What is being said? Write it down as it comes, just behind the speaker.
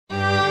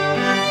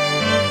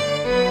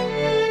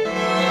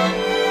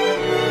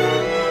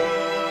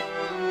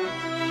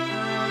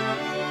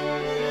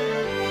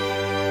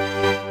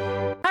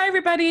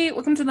everybody.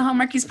 Welcome to the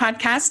Hallmarkies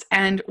podcast.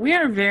 And we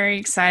are very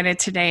excited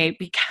today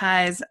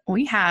because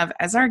we have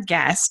as our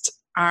guest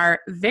our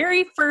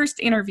very first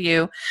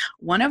interview,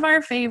 one of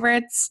our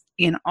favorites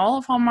in all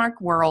of Hallmark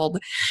world.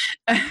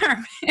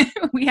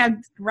 We have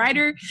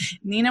writer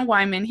Nina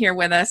Wyman here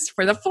with us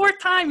for the fourth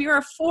time. You're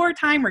a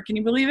four-timer. Can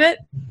you believe it?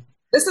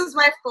 This is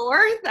my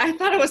fourth? I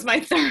thought it was my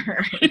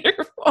third.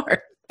 You're fourth.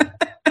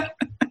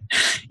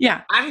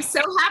 Yeah. I'm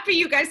so happy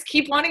you guys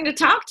keep wanting to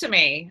talk to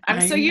me.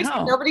 I'm so used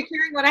to nobody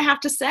caring what I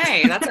have to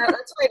say. That's the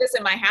way it is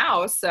in my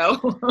house.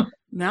 So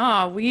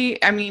no,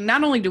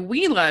 not only do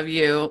we love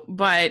you,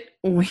 but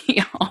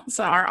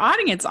our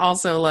audience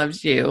also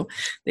loves you.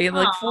 They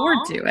look forward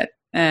to it,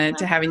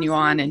 to having you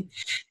on.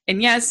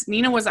 And yes,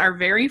 Nina was our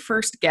very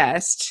first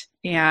guest.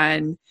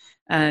 And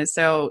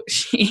so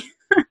she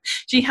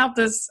helped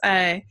us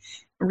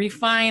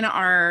refine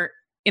our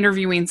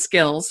interviewing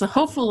skills. So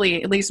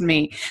hopefully, at least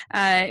me,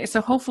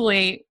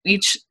 hopefully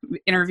each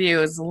interview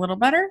is a little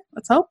better.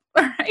 Let's hope.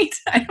 All right.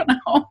 I don't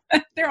know.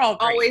 They're all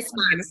great, always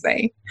fun to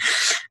say.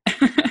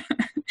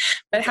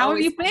 But how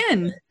have you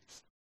been?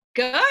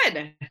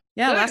 Good.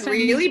 Yeah. Good. Last time,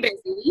 really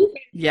busy.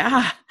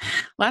 Yeah.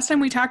 Last time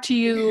we talked to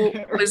you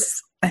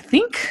was, I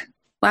think,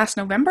 last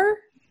November,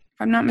 if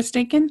I'm not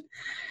mistaken.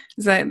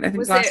 Probably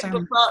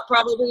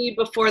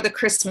before the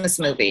Christmas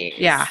movie.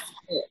 Yeah.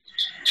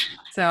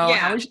 So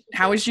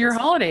how was your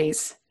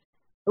holidays?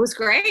 It was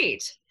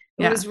great.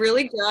 It was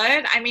really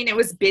good. I mean, it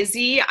was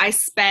busy. I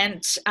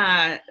spent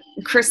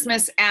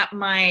Christmas at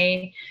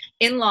my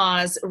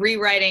in-laws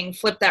rewriting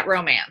Flip That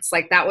Romance.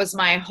 Like that was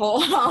my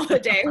whole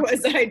holiday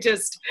was I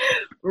just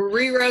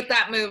rewrote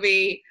that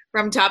movie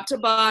from top to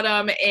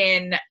bottom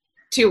in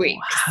 2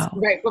 weeks,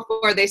 right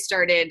before they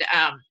started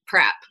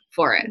prep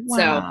for it.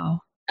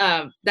 Wow.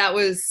 So that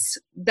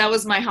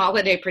was my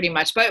holiday pretty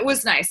much, but it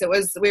was nice.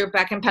 We were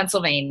back in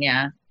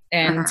Pennsylvania.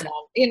 And,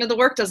 the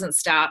work doesn't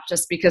stop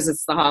just because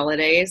it's the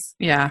holidays.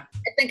 Yeah.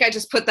 I think I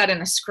just put that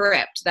in a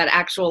script, that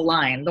actual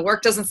line. The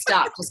work doesn't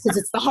stop just because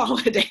it's the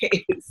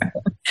holidays.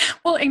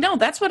 Well,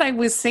 that's what I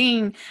was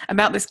saying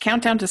about this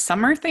countdown to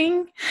summer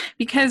thing,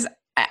 because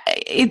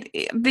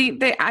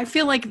I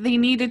feel like they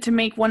needed to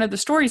make one of the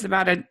stories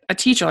about a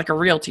teacher, like a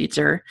real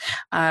teacher,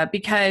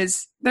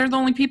 because they're the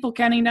only people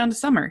counting down to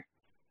summer.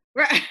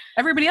 Right.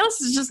 Everybody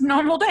else is just a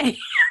normal day.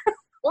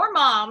 Or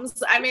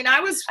moms. I mean, I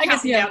was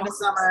counting down the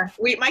summer.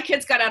 My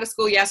kids got out of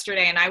school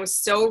yesterday and I was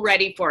so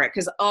ready for it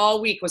because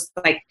all week was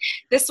like,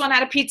 this one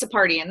had a pizza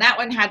party and that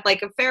one had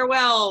like a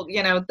farewell,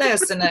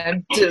 this and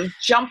a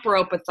jump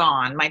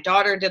rope-a-thon. My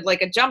daughter did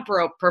like a jump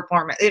rope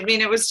performance. I mean,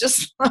 it was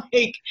just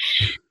like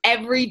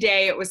every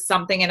day it was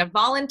something, and a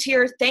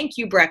volunteer thank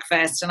you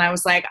breakfast. And I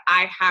was like,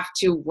 I have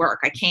to work.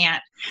 I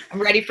can't.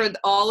 I'm ready for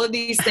all of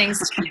these things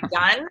to be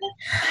done.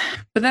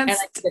 But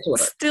that's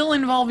still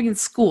involving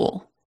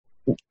school.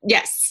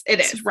 Yes, it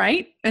is.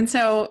 Right? And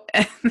so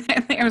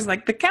I was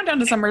like, the countdown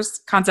to summer's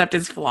concept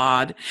is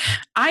flawed.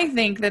 I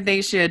think that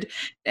they should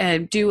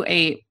do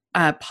a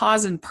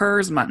pause and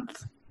purrs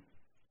month.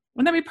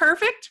 Wouldn't that be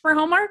perfect for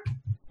Hallmark?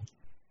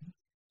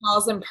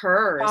 Pause and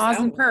purrs. Pause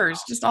and purrs.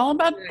 Wow. Just all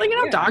about,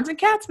 dogs and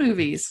cats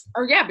movies.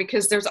 Oh, yeah,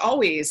 because there's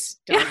always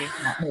dog and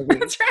cat movies.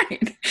 That's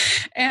right.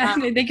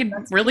 And they could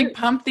really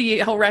pump the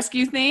whole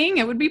rescue thing.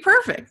 It would be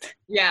perfect.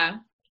 Yeah.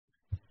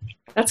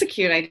 That's a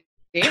cute idea.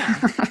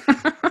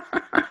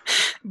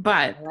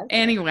 But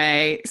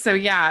anyway, so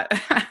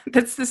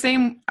that's the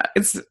same.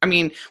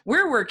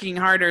 We're working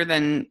harder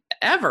than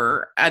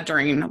ever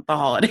during the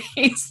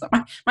holidays.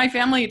 My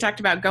family talked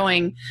about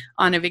going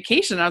on a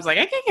vacation. I was like,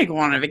 I can't go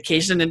on a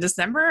vacation in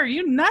December. Are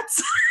you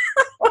nuts?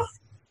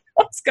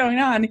 What's going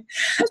on?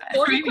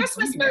 40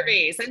 Christmas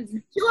movies, and 2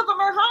 of them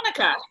are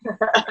Hanukkah.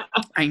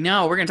 I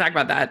know. We're going to talk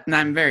about that, and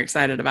I'm very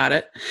excited about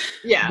it.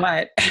 Yeah.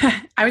 But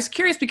I was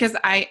curious because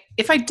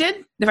if I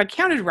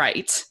counted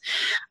right,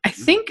 I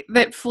think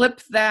that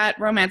Flip That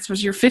Romance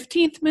was your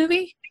 15th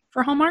movie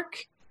for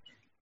Hallmark?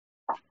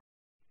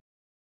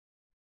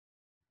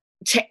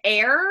 To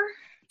air?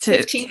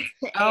 15th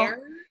to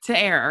air? To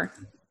air.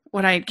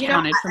 What I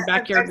counted from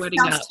Backyard Wedding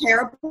up. Sounds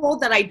terrible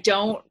that I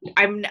don't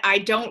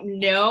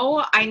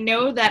know. I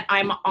know that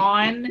I'm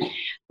on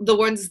the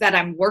ones that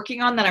I'm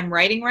working on, that I'm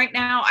writing right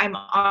now. I'm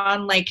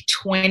on like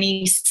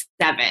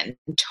 27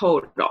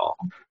 total.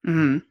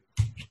 Mm-hmm.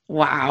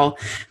 Wow.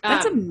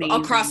 That's amazing.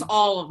 Across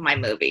all of my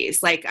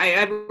movies. Like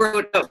I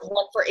wrote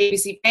one for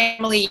ABC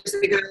Family years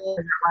ago,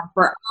 one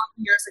for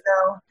years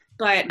ago.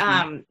 But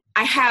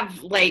I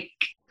have like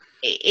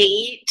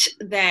 8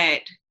 that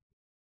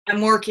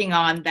I'm working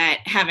on that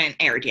haven't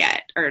aired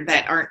yet, or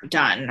that aren't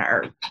done,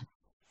 or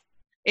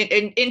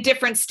in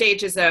different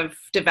stages of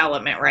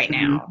development right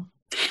now.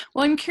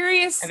 Well, I'm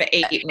curious. I have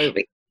 8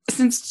 movies.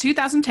 Since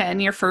 2010,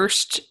 your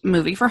first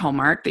movie for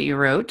Hallmark that you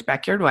wrote,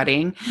 Backyard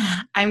Wedding,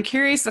 I'm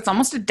curious, that's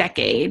almost a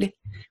decade,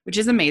 which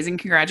is amazing.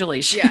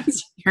 Congratulations.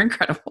 Yes. You're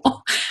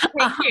incredible.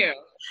 Thank you.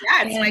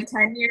 Yeah,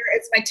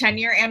 it's my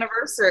 10-year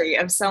anniversary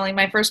of selling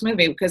my first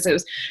movie, because it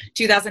was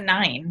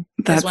 2009.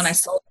 That's when I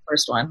sold the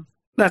first one.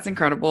 That's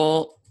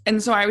incredible.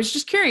 And so I was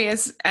just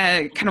curious,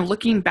 kind of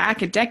looking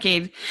back a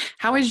decade,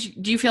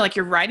 do you feel like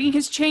your writing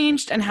has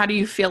changed, and how do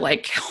you feel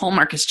like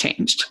Hallmark has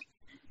changed?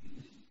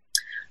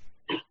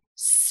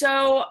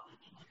 So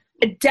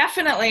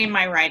definitely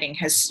my writing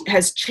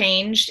has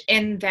changed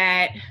in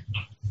that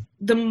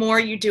the more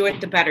you do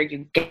it, the better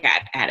you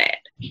get at it.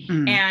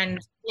 And,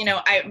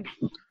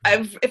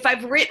 if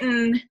I've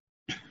written,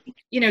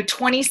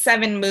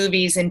 27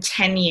 movies in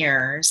 10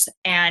 years,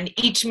 and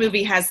each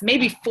movie has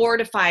maybe 4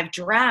 to 5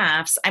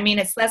 drafts. I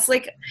mean, that's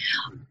like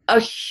a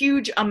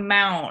huge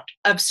amount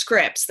of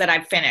scripts that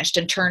I've finished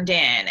and turned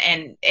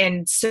in.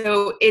 And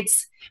so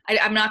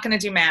I'm not going to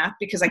do math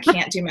because I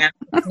can't do math.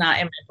 It's not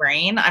in my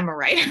brain. I'm a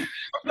writer,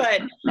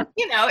 but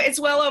it's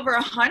well over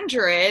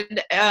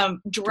 100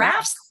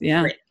 drafts.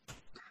 Yeah.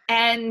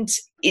 And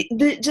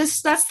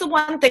that's the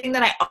one thing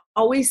that I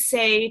always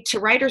say to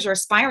writers or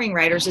aspiring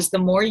writers is the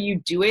more you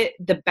do it,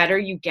 the better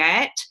you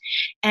get.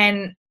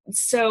 And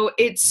so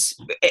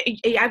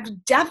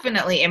I've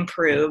definitely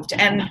improved,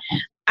 and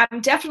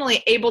I'm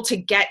definitely able to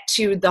get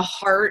to the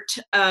heart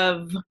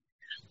of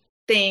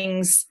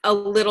things a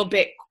little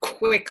bit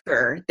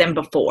quicker than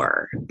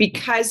before,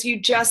 because you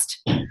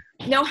just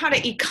know how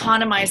to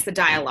economize the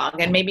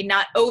dialogue and maybe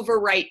not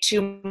overwrite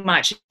too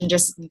much and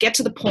just get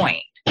to the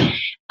point.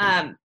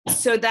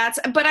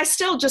 But I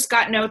still just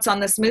got notes on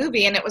this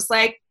movie, and it was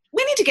like,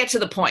 we need to get to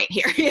the point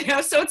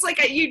here, so it's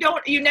like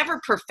you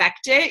never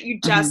perfect it. You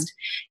just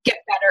get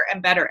better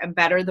and better and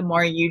better the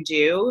more you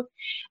do.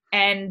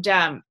 And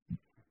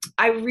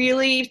I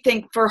really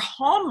think for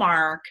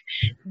Hallmark,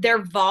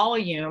 their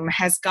volume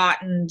has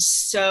gotten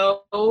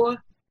so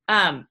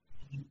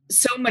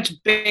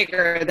much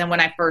bigger than when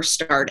I first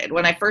started.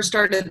 When I first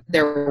started,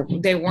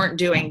 they weren't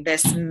doing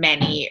this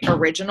many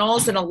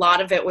originals, and a lot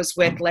of it was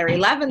with Larry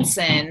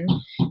Levinson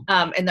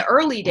in the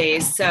early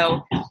days.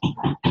 So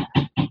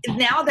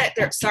now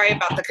that sorry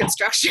about the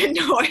construction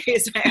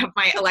noise, I have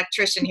my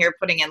electrician here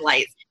putting in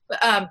lights.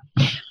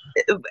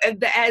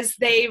 As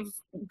they've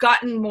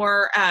gotten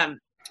more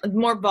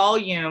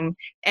volume,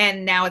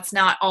 and now it's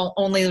not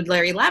only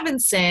Larry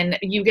Levinson,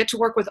 you get to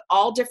work with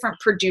all different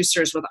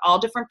producers with all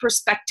different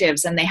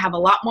perspectives, and they have a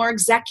lot more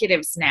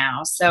executives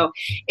now. So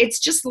it's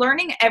just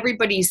learning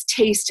everybody's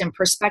taste and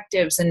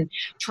perspectives and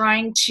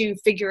trying to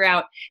figure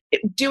out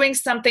doing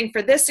something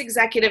for this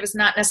executive is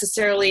not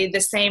necessarily the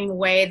same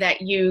way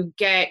that you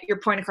get your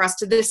point across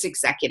to this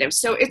executive.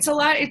 So it's a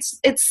lot,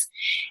 it's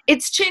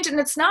changed, and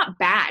it's not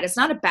bad. It's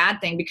not a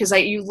bad thing, because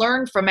you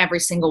learn from every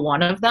single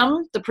one of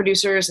them, the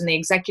producers and the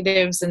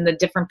executives and the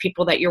different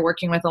people that you're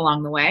working with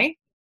along the way.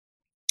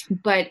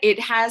 But it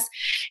has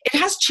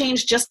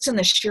changed just in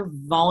the sheer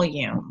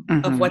volume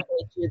of what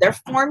they do. Their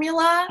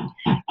formula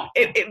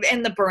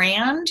and the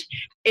brand,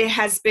 it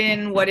has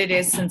been what it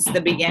is since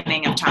the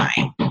beginning of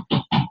time.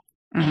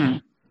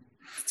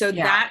 So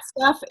that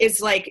stuff is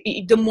like,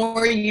 the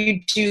more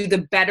you do, the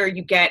better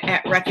you get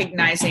at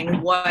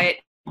recognizing what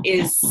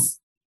is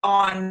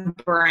on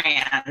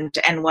brand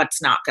and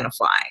what's not going to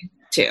fly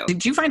too.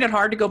 Did you find it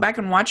hard to go back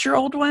and watch your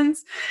old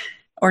ones?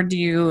 Or do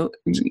you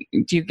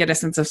get a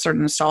sense of sort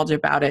of nostalgia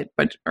about it,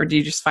 or do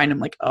you just find them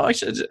like, oh,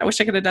 I wish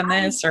I could have done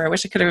this, or I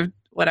wish I could have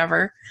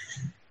whatever?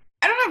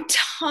 I don't have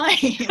time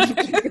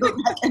to go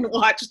back and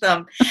watch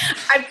them.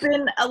 I've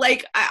been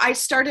I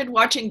started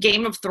watching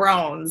Game of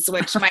Thrones,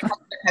 which my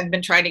husband has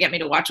been trying to get me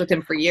to watch with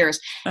him for years,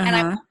 and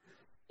I'm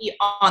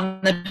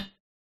on the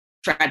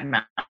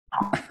treadmill.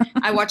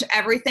 I watch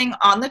everything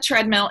on the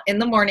treadmill in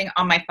the morning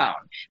on my phone,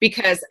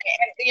 because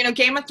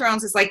Game of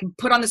Thrones is like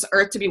put on this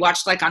earth to be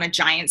watched like on a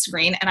giant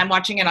screen, and I'm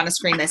watching it on a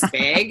screen this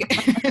big.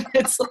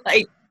 It's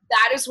like,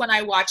 that is when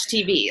I watch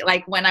TV.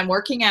 Like when I'm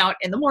working out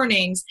in the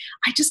mornings,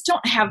 I just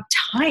don't have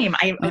time.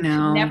 I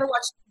never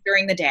watch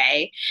during the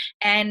day,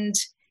 and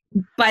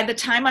by the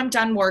time I'm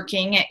done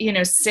working at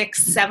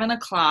 6, 7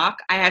 o'clock,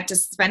 I have to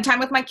spend time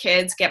with my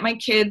kids, get my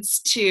kids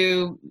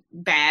to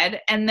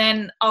bed, and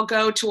then I'll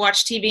go to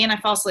watch TV and I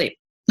fall asleep.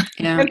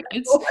 Yeah,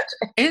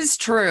 it's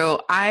true.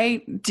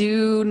 I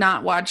do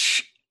not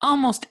watch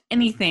almost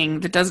anything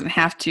that doesn't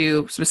have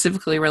to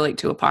specifically relate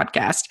to a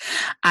podcast.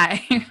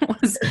 I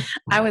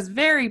was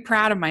very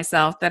proud of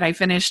myself that I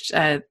finished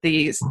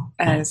the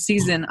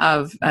season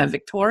of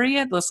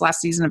Victoria, this last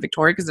season of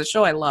Victoria, because the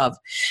show I love.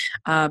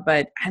 But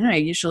I don't know,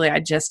 usually I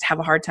just have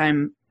a hard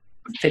time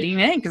fitting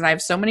in, because I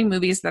have so many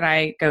movies that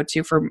I go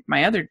to for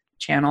my other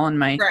channel and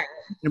my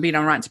being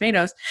on Rotten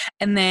Tomatoes.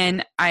 And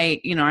then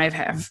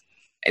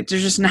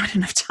there's just not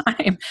enough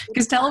time,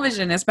 because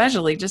television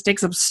especially just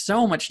takes up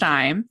so much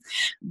time.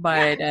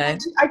 But I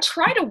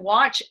try to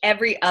watch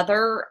every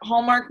other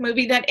Hallmark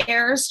movie that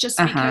airs, just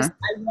because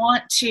I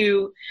want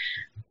to.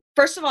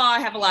 First of all, I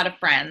have a lot of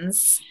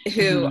friends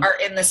who are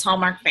in this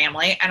Hallmark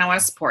family, and I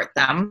want to support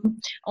them.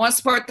 I want to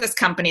support this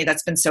company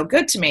that's been so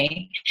good to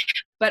me.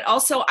 But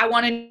also I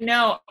want to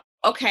know,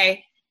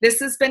 okay, this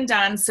has been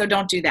done, so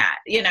don't do that,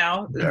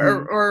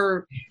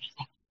 or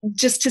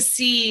just to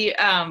see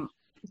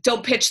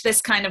don't pitch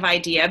this kind of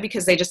idea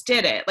because they just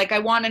did it. Like, I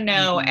want to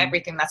know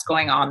everything that's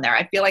going on there.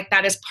 I feel like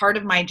that is part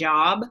of my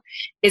job,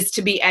 is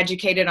to be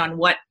educated on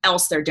what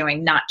else they're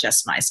doing, not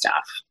just my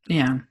stuff.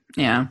 Yeah.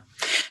 Yeah.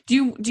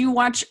 Do you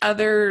watch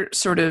other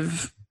sort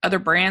of other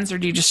brands, or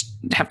do you just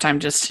have time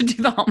just to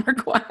do the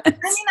Hallmark ones? I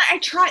mean, I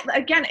try,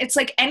 again, it's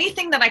like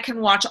anything that I can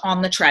watch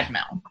on the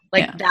treadmill.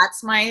 Like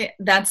that's my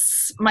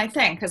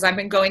thing. Cause I've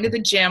been going to the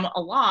gym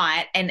a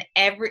lot, and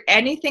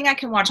anything I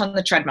can watch on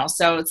the treadmill.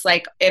 So it's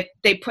like if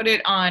they put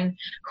it on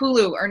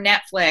Hulu or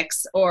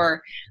Netflix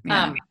or,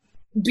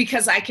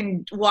 because I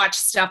can watch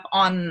stuff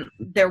on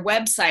their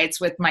websites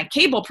with my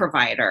cable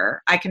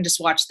provider, I can just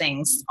watch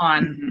things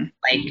on,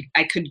 like,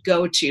 I could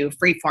go to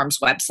Freeform's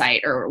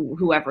website or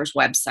whoever's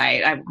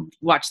website. I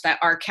watched that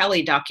R.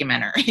 Kelly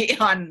documentary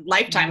on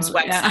Lifetime's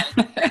website.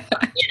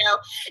 You know,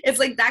 it's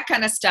like that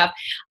kind of stuff.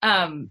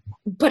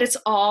 But it's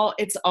all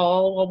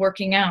while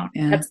working out.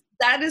 Yeah.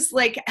 That is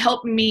like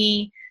helped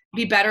me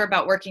be better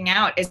about working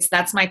out.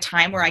 That's my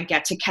time where I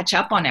get to catch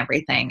up on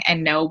everything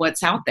and know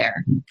what's out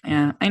there.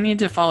 Yeah. I need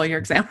to follow your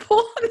example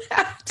on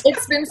that.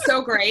 It's been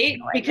so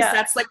great because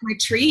that's like my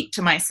treat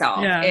to myself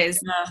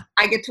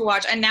I get to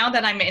watch. And now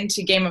that I'm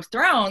into Game of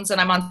Thrones and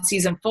I'm on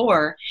season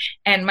 4,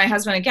 and my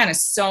husband again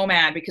is so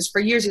mad because for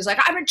years he's like,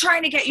 I've been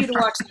trying to get you to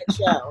watch that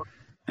show.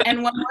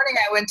 And one morning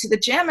I went to the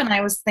gym and I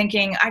was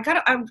thinking, I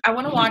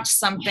want to watch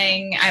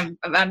something.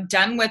 I'm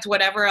done with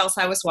whatever else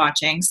I was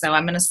watching. So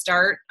I'm going to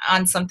start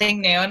on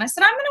something new. And I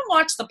said, I'm going to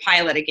watch the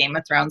pilot of Game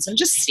of Thrones and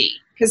just see,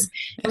 because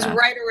it was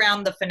right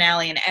around the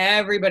finale and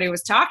everybody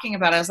was talking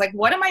about it. I was like,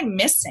 what am I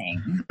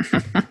missing?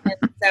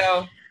 And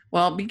so,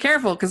 well, be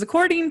careful, because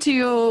according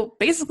to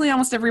basically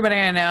almost everybody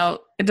I know,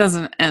 it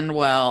doesn't end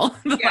well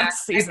the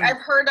last season. I've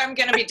heard I'm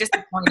going to be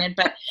disappointed,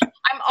 but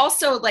I'm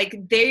also like,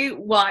 they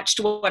watched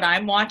what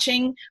I'm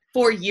watching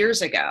 4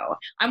 years ago.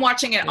 I'm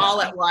watching it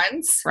all at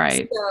once.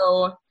 Right.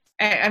 So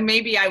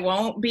maybe I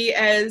won't be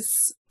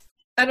as,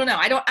 I don't know.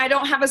 I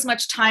don't have as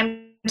much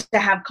time to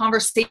have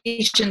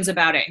conversations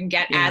about it and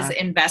get as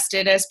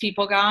invested as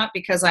people got,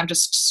 because I'm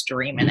just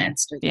streaming it.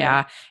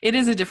 Yeah, it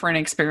is a different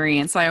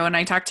experience. When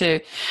I talked to,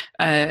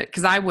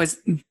 because I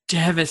was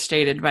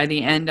devastated by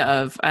the end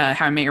of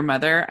How I Met Your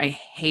Mother. I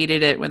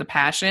hated it with a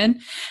passion,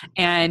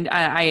 and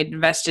I had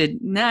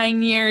invested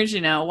 9 years,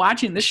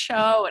 watching the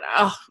show,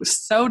 and it was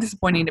so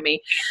disappointing to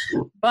me.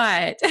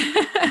 But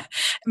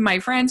my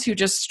friends who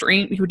just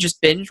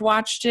binge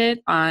watched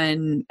it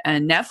on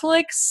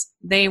Netflix,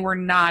 they were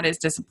not as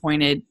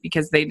disappointed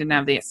because they didn't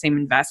have the same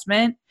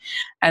investment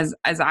as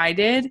I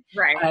did.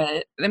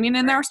 Right. I mean,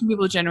 and there are some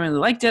people who genuinely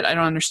liked it. I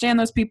don't understand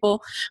those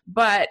people,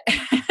 but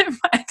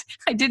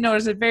I did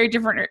notice a very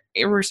different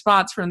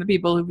response from the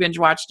people who binge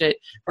watched it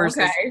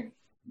versus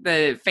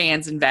the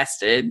fans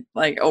invested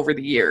like over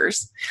the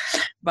years.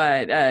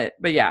 But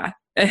yeah.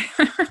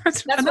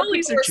 That's what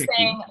people were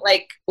saying,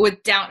 like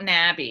with Downton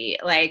Abbey.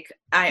 Like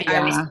I'm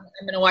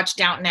going to watch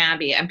Downton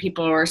Abbey, and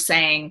people were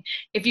saying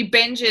if you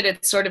binge it,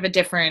 it's sort of a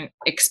different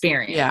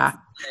experience. Yeah,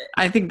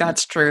 I think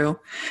that's true.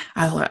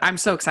 I'm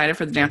so excited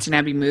for the Downton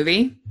Abbey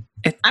movie.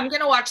 I'm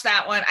going to watch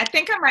that one. I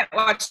think I might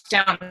watch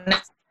Downton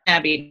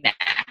Abbey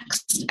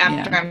next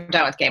after I'm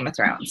done with Game of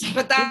Thrones,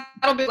 but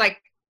that'll be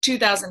like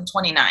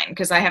 2029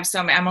 because I have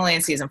I'm only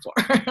in season 4.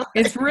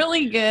 It's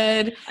really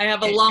good. I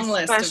have a long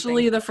list.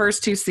 Especially the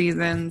first 2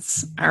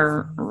 seasons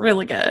are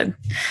really good.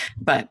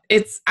 But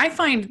I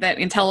find that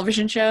in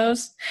television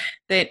shows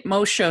that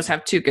most shows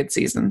have 2 good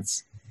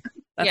seasons.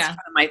 That's kind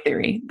of my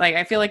theory. Like,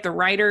 I feel like the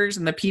writers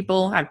and the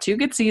people have 2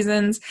 good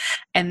seasons,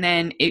 and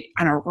then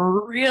on a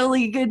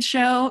really good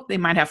show, they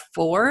might have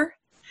 4.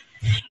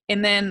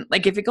 And then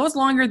like if it goes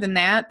longer than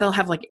that, they'll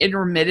have like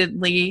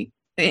intermittently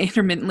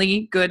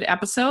good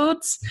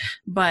episodes,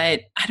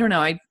 but I don't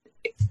know.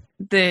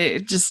 They're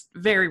just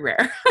very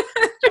rare.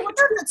 I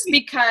wonder if it's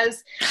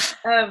because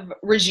of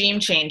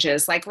regime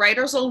changes. Like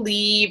writers will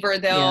leave, or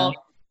they'll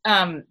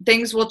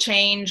things will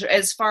change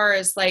as far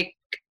as like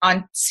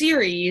on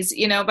series.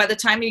 By the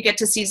time you get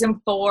to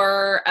season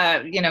 4,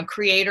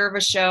 creator of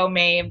a show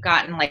may have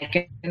gotten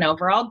like an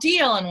overall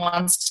deal and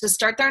wants to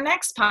start their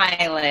next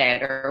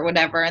pilot or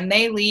whatever, and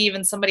they leave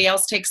and somebody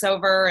else takes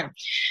over. And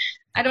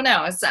I don't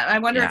know. I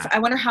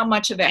wonder how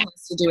much of it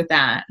has to do with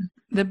that.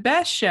 The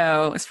best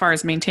show, as far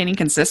as maintaining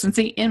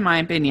consistency, in my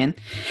opinion,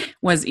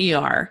 was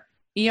ER.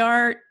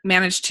 ER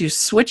managed to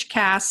switch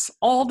casts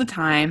all the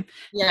time,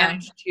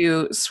 managed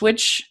to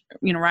switch,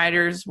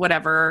 writers,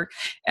 whatever,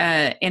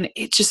 and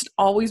it just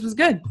always was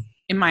good,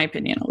 in my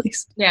opinion, at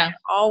least. Yeah, it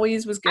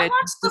always was good. I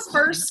watched the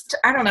first,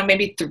 I don't know,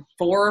 maybe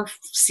 4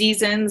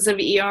 seasons of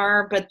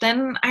ER, but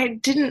then I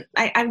didn't.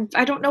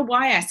 I don't know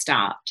why I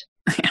stopped.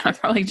 Yeah,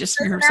 probably just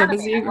you're so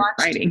busy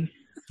writing.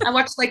 I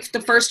watched like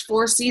the first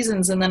 4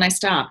 seasons and then I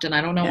stopped, and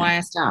I don't know why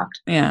I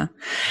stopped. Yeah.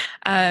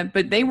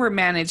 But they were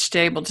managed to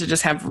able to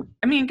just have,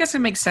 I mean, I guess it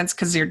makes sense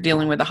because you're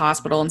dealing with a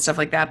hospital and stuff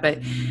like that, but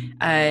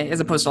as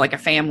opposed to like a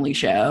family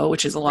show,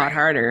 which is a lot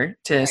harder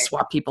to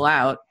swap people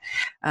out.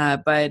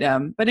 But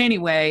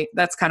anyway,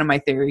 that's kind of my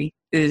theory,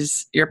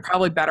 is you're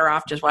probably better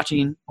off just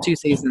watching 2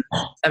 seasons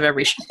of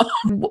every show.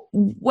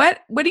 What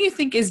do you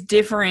think is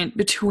different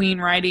between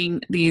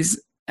writing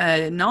these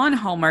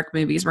non-Hallmark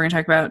movies? We're going to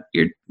talk about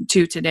your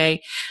 2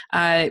 today.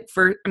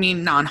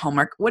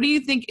 Non-Hallmark. What do you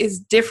think is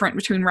different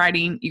between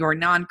writing your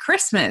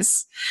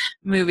non-Christmas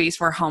movies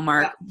for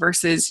Hallmark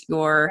versus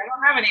your... I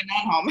don't have any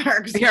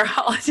non-Hallmarks. Your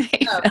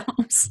holiday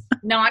films.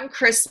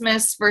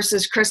 Non-Christmas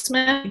versus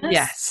Christmas?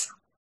 Yes.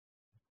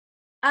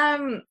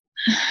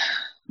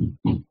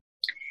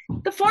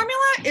 The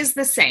formula is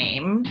the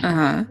same.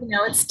 Uh-huh.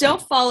 It still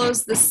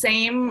follows the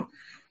same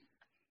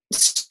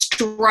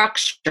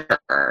structure.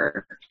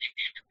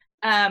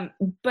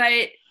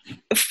 But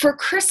for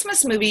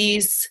Christmas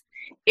movies,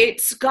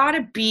 it's got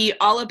to be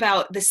all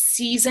about the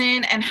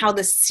season and how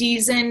the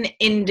season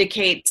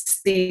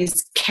indicates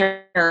these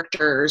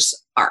characters'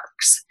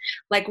 arcs,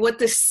 like what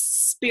the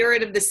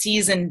spirit of the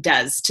season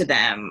does to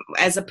them,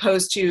 as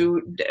opposed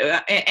to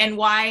and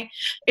why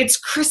it's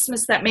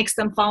Christmas that makes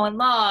them fall in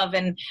love,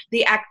 and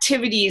the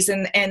activities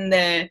and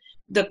the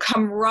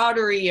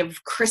camaraderie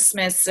of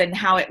Christmas and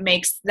how it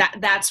makes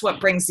that's what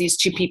brings these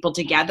 2 people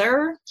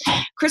together.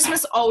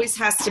 Christmas always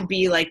has to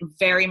be like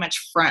very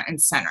much front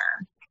and center.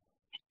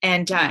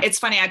 And it's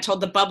funny, I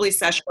told the Bubbly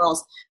Sesh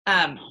girls,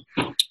 I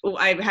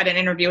had an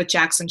interview with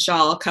Jackson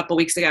Shaw a couple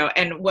weeks ago,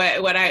 and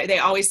what they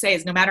always say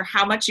is, no matter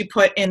how much you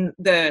put in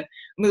the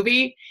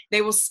movie,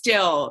 they will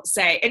still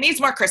say, it needs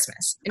more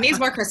Christmas. It needs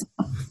more Christmas.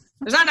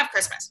 There's not enough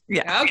Christmas.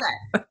 Yeah.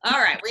 Okay. All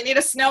right. We need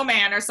a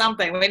snowman or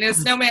something. We need a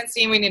snowman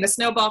scene. We need a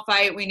snowball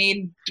fight. We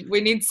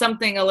need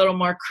something a little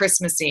more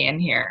Christmassy in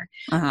here.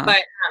 Uh-huh.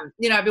 But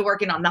I've been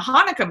working on the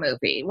Hanukkah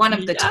movie. One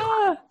of the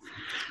 2.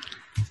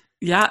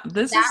 Yeah,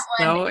 this is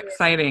so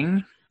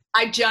exciting.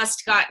 I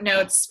just got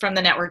notes from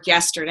the network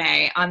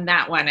yesterday on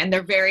that one, and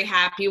they're very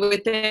happy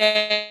with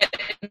it.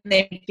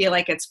 They feel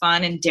like it's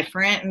fun and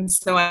different, and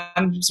so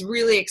I'm just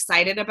really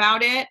excited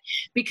about it,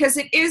 because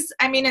it is,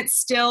 it's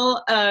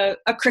still a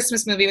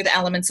Christmas movie with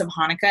elements of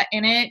Hanukkah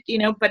in it,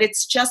 but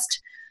it's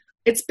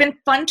been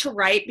fun to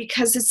write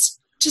because it's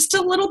just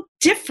a little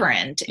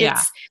different.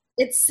 Yeah.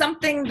 It's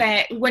something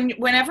that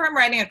whenever I'm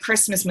writing a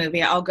Christmas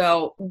movie, I'll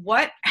go,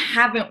 what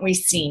haven't we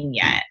seen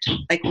yet?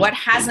 Like, what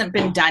hasn't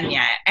been done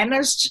yet? And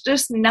there's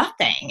just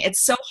nothing.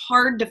 It's so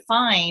hard to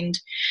find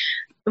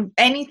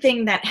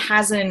anything that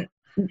hasn't,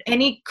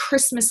 any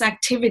Christmas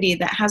activity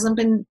that hasn't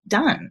been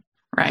done.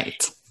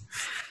 Right.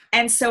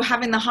 And so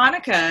having the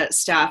Hanukkah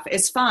stuff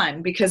is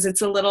fun because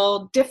it's a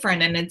little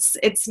different, and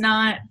it's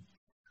not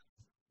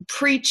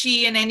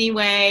preachy in any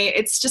way.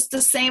 It's just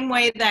the same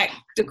way that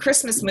the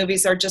Christmas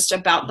movies are just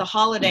about the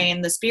holiday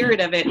and the spirit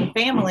of it and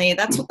family.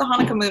 That's what the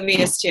Hanukkah movie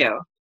is too.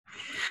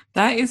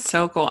 That is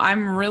so cool.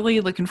 I'm really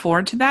looking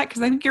forward to that,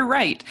 because I think you're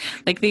right.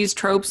 Like, these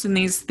tropes and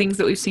these things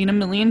that we've seen a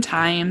million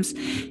times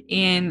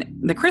in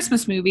the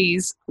Christmas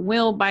movies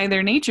will, by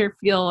their nature,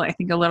 feel, I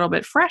think, a little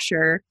bit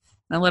fresher,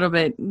 a little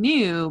bit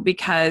new,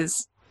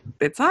 because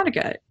it's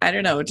Hanukkah. I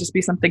don't know, it'd just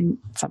be something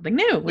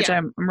new, which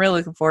I'm really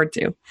looking forward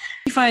to.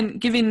 Fun,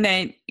 given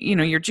that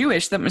you're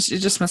Jewish, it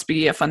just must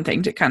be a fun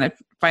thing to kind of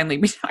finally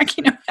be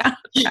talking about.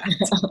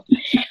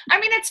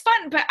 It's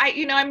fun, but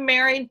I'm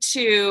married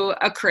to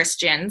a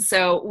Christian,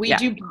 so we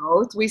do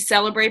both. We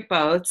celebrate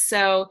both,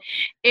 so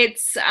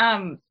it's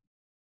I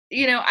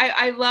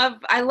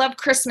love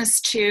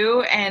Christmas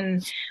too,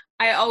 and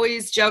I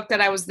always joke that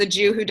I was the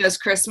Jew who does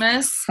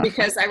Christmas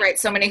because I write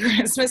so many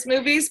Christmas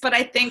movies, but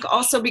I think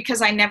also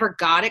because I never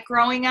got it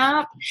growing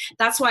up.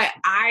 That's why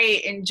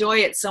I enjoy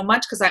it so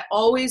much, because I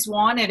always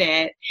wanted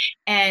it,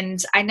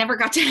 and I never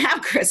got to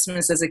have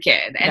Christmas as a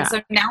kid. And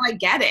so now I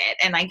get it,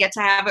 and I get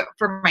to have it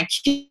for my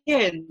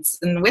kids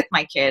and with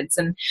my kids.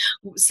 And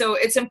so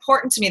it's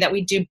important to me that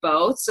we do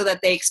both so that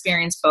they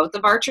experience both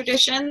of our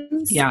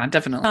traditions. Yeah,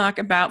 definitely. Talk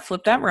about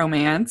Flip That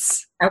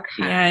Romance.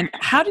 Okay. And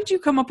how did you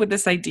come up with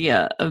this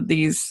idea of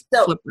these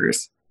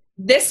flippers?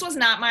 This was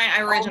not my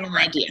original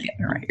idea.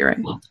 You're right.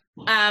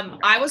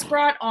 I was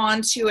brought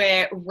onto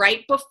it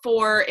right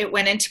before it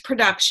went into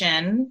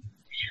production.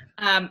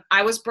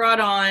 I was brought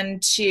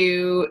on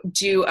to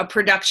do a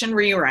production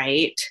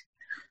rewrite,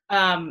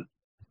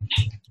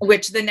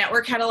 which the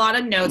network had a lot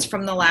of notes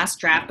from the last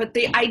draft, but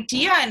the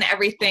idea and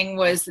everything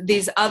was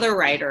these other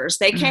writers.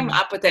 They came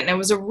up with it, and it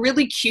was a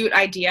really cute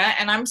idea.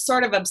 And I'm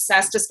sort of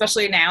obsessed,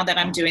 especially now that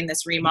I'm doing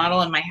this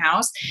remodel in my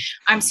house.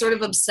 I'm sort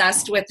of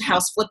obsessed with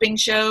house flipping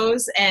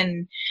shows,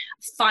 and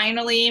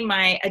finally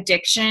my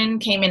addiction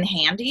came in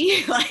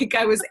handy. Like,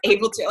 I was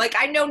able to,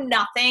 I know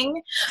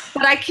nothing,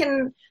 but I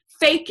can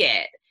fake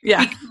it.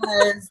 Yeah.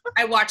 Because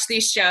I watch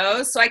these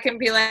shows, so I can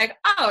be like,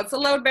 oh, it's a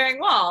load-bearing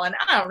wall, and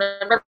I don't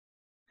remember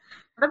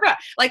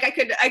Like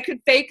I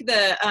could fake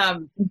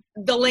the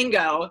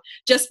lingo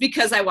just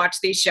because I watch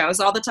these shows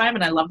all the time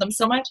and I love them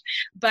so much.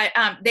 But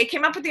they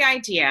came up with the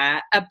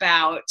idea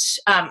about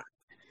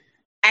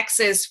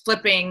exes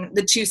flipping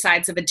the two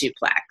sides of a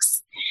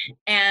duplex.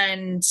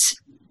 And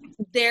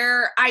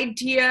their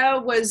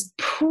idea was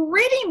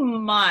pretty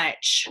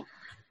much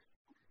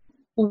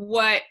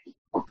what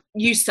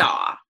you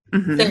saw.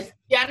 Mm-hmm. The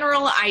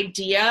general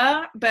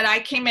idea, but I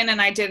came in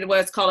and I did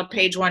what's called a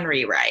page one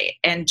rewrite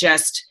and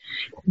just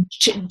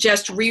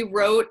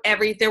rewrote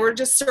there were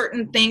just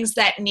certain things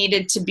that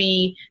needed to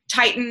be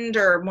tightened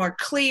or more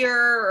clear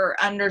or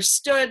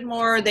understood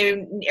more, or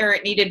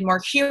it needed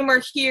more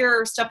humor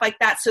here or stuff like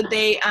that. So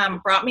they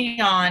brought me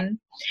on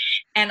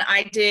and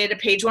I did a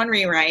page one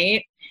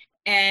rewrite.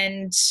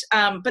 And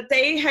but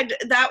they did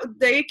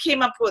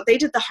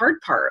the hard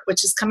part,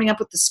 which is coming up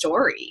with the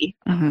story.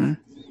 Mm-hmm.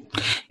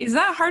 Is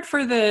that hard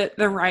for the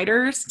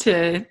writers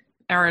or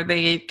are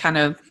they kind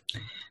of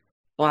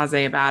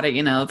blasé about it?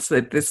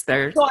 It's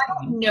their. So I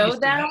don't know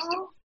them.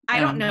 I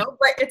don't know,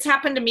 but it's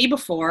happened to me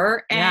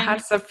before. And how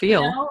does that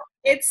feel?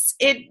 It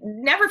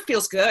never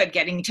feels good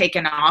getting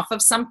taken off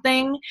of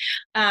something.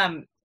 But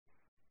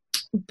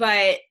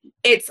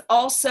it's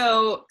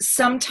also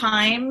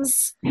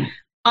sometimes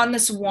on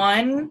this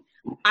one,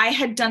 I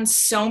had done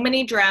so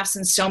many drafts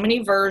and so many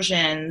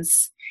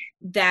versions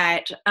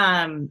that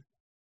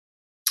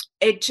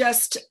it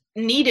just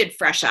needed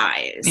fresh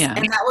eyes. Yeah.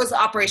 And that was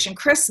Operation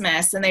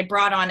Christmas. And they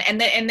brought on, and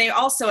they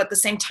also at the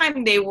same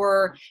time, they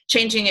were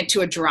changing it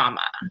to a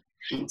drama.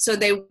 So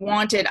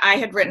I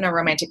had written a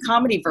romantic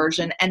comedy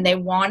version and they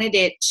wanted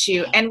it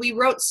to, and we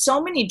wrote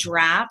so many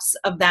drafts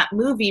of that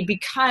movie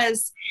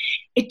because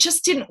it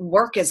just didn't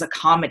work as a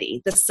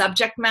comedy. The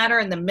subject matter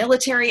and the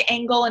military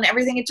angle and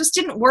everything, it just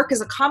didn't work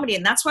as a comedy.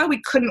 And that's why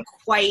we couldn't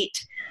quite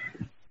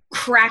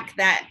crack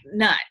that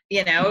nut.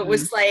 Mm-hmm. It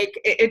was like,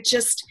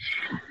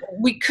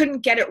 we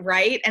couldn't get it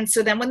right. And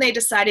so then when they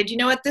decided, you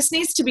know what, this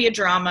needs to be a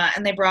drama,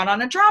 and they brought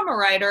on a drama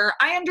writer,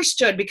 I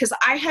understood because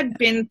I had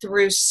been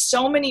through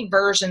so many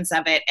versions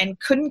of it and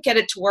couldn't get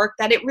it to work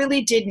that it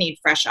really did need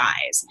fresh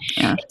eyes.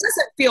 Yeah. It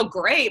doesn't feel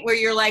great where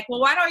you're like, well,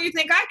 why don't you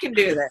think I can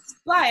do this?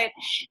 But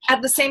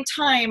at the same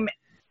time,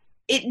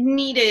 it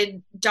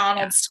needed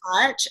Donald's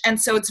touch.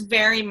 And so it's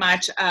very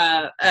much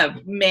a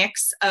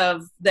mix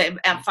of the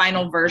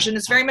final version.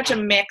 It's very much a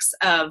mix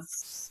of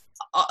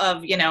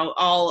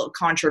all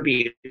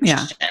contributions.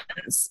 Yeah.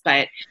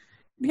 But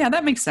yeah,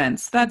 that makes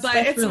sense. But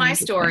it's really my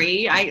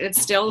story.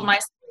 It's still my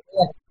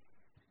story.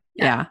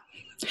 Yeah.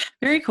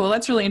 Very cool.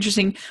 That's really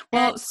interesting.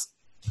 Well,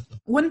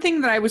 one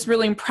thing that I was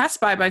really impressed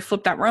by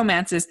Flip That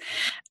Romance is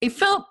it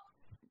felt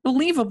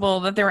believable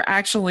that they were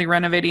actually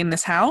renovating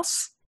this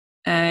house.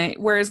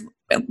 Whereas,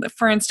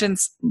 for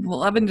instance,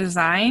 Love and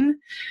Design,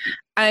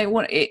 they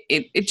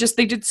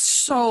did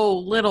so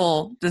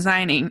little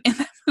designing in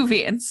that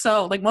movie, and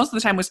so most of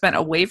the time was spent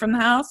away from the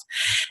house.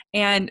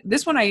 And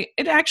this one,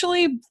 it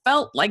actually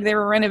felt like they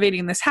were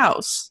renovating this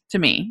house to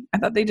me. I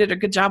thought they did a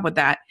good job with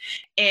that.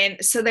 And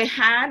so they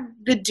had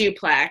the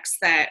duplex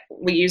that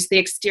we used the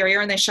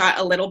exterior, and they shot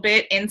a little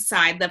bit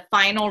inside. The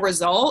final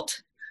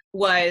result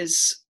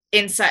was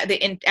inside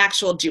the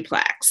actual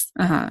duplex.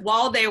 Uh-huh.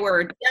 While they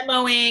were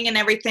demoing and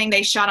everything,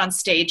 they shot on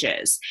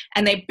stages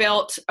and they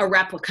built a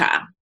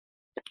replica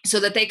so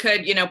that they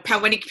could,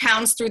 when he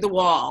pounds through the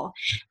wall,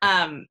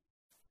 that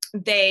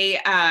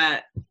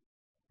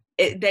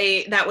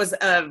was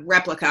a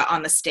replica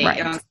on the stage.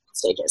 Right. On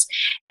stages.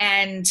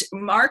 And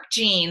Mark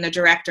Jean, the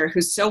director,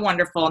 who's so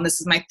wonderful, and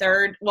this is my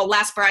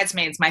Last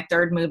Bridesmaid's my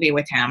third movie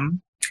with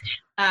him.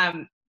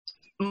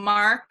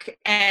 Mark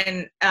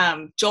and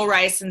Joel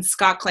Rice and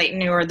Scott Clayton,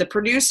 who are the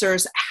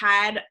producers,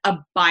 had a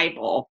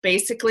Bible.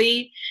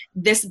 Basically,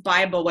 this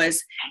Bible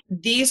was,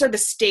 these are the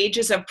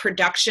stages of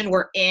production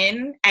we're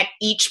in at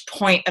each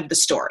point of the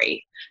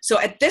story. So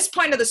at this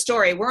point of the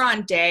story, we're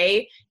on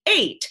day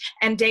 8.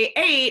 And day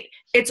 8,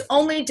 it's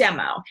only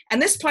demo.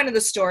 And this point of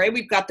the story,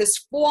 we've got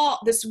this wall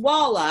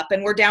up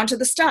and we're down to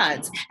the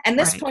studs. And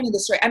this point of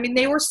the story,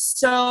 they were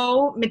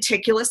so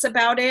meticulous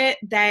about it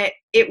that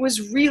it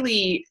was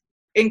really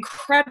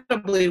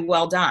incredibly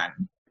well done.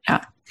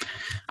 Yeah,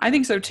 I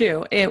think so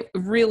too. It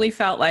really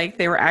felt like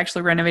they were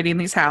actually renovating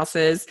these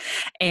houses,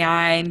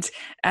 and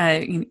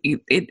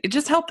it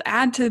just helped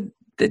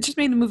it just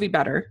made the movie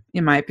better,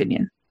 in my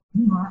opinion.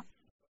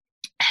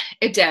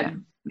 It did.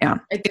 Yeah.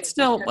 It's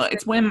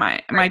one of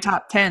my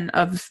top 10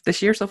 of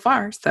this year so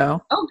far.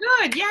 So. Oh,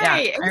 good. Yay. Yeah,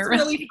 it was a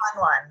really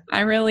fun one. I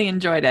really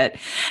enjoyed it.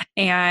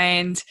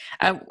 And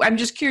I'm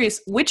just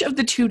curious, which of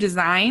the two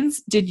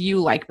designs did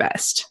you like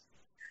best?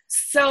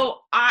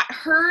 So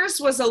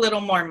hers was a little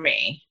more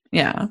me.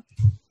 Yeah.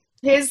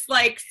 His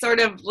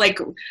sort of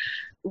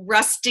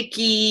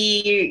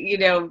rusticy,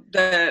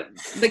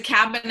 the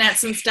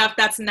cabinets and stuff.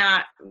 That's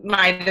not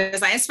my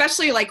design,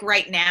 especially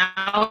right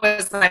now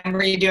as I'm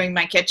redoing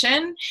my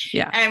kitchen.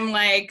 Yeah. I'm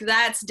I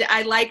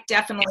like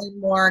definitely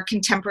more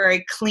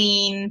contemporary,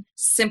 clean,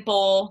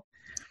 simple,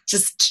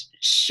 just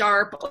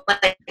sharp.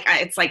 I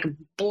it's like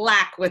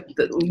black with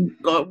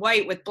the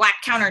white with black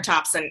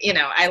countertops, and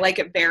I like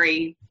it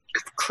very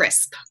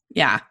crisp.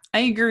 Yeah, I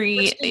agree.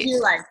 Which did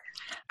you like?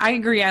 I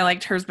agree. I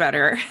liked hers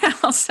better.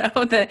 Also,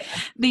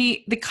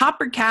 the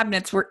copper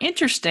cabinets were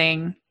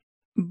interesting,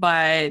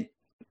 but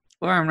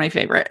weren't my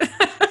favorite. Yeah,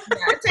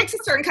 it takes a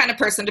certain kind of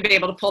person to be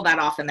able to pull that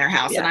off in their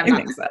house, Yeah, and I'm not.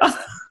 think so.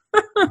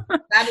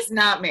 That is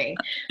not me.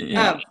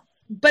 Yeah.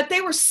 But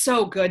they were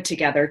so good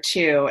together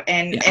too,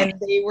 and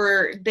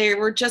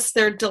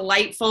they're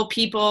delightful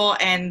people,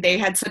 and they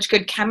had such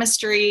good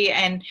chemistry,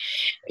 and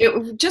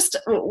it just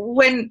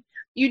when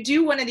you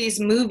do one of these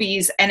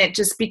movies and it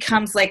just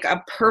becomes like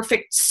a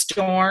perfect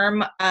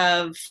storm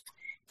of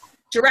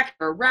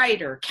director,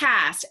 writer,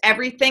 cast,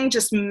 everything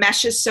just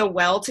meshes so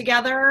well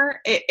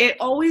together. It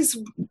always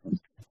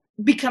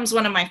becomes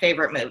one of my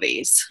favorite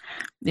movies.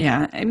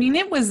 Yeah. I mean,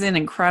 it was an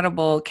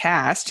incredible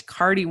cast.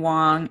 Cardi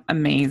Wong,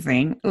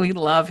 amazing. We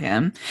love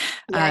him.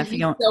 Yeah, he's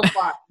so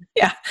fun.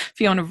 Yeah.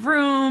 Fiona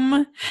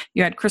Vroom.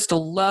 You had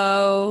Crystal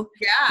Lowe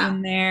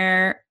in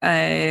there.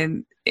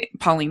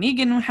 Pauline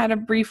Egan had a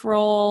brief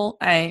role.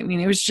 I mean,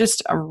 it was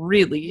just a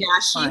really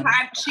fun.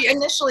 She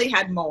initially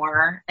had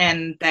more,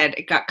 and that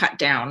it got cut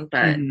down,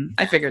 but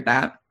I figured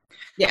that.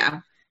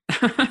 Yeah.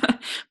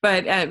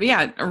 But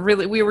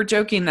really, we were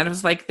joking that it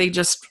was like they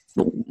just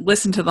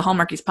listened to the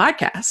Hallmarkies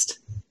podcast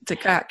to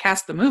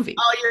cast the movie.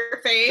 All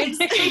your faves?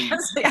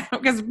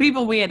 because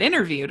people we had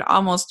interviewed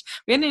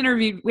we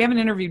haven't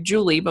interviewed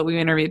Julie, but we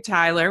interviewed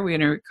Tyler, we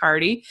interviewed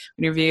Cardi,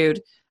 we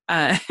interviewed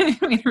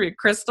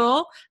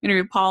Crystal, we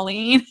interviewed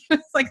Pauline.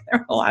 It's like there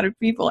were a lot of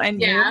people, and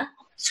you.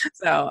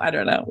 So I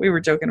don't know. We were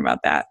joking about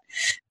that.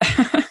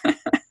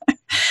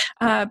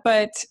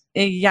 But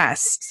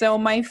yes. So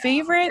my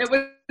favorite. It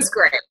was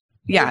great.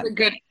 Yeah. It was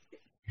good.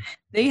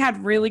 They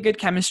had really good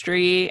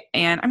chemistry.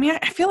 And I mean,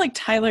 I feel like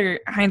Tyler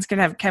Hynes could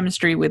have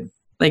chemistry with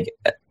like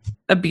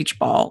a beach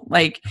ball,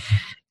 like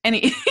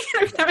any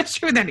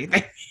chemistry with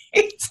anything.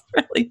 It's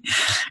really,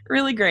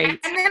 really great.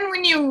 And then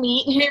when you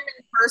meet him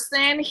in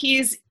person,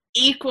 he's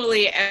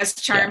equally as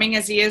charming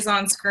as he is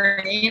on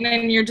screen,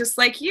 and you're just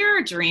like, you're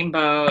a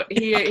dreamboat.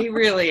 He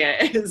really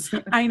is.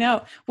 I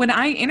know. When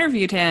I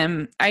interviewed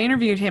him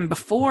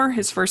before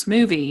his first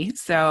movie,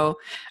 so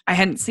I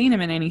hadn't seen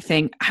him in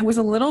anything. I was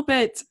a little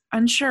bit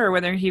unsure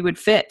whether he would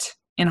fit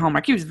in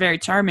Hallmark. He was very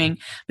charming,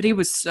 but he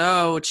was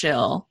so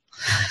chill.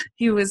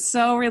 He was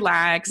so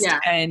relaxed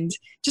and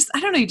just,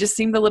 I don't know, he just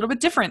seemed a little bit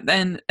different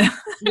than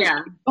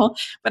people.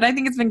 But I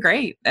think it's been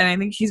great. And I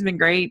think he's been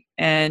great.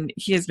 And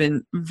he has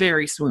been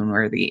very swoon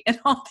worthy in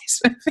all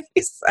these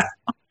movies.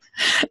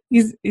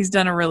 So he's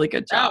done a really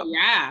good job. Oh,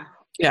 yeah.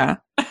 Yeah,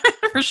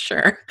 for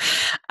sure.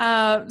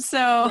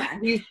 So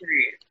he's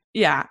great.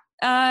 Yeah.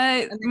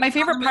 My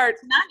favorite part.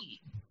 Tonight.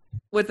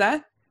 What's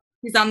that?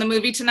 He's on the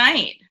movie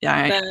tonight.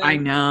 Yeah, I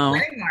know.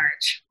 Wedding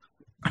March.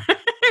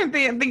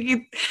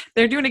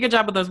 They're doing a good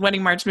job with those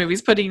Wedding March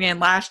movies, putting in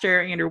last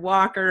year Andrew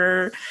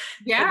Walker.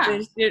 Yeah.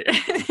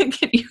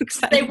 Get you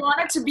excited. They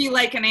want it to be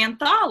like an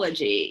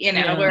anthology,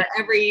 where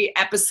every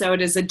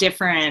episode is a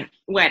different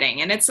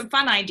wedding, and it's a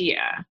fun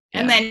idea. Yeah.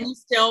 And then you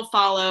still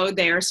follow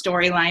their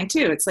storyline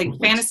too. It's like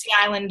Fantasy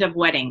Island of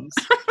weddings.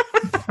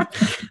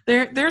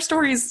 Their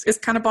story is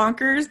kind of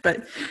bonkers,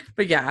 but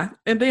yeah,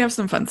 and they have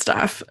some fun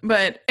stuff.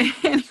 But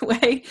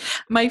anyway,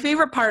 my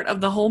favorite part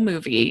of the whole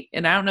movie,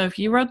 and I don't know if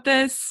you wrote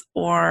this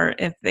or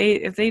if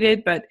they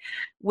did, but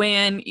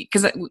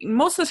because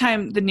most of the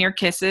time the near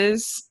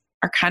kisses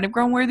are kind of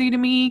grown worthy to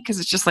me, because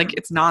it's just like,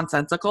 it's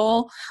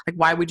nonsensical. Like,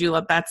 why would you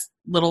let that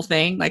little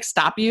thing like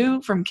stop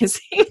you from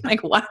kissing?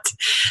 Like, what?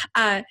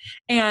 But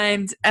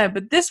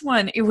this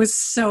one, it was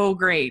so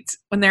great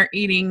when they're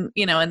eating,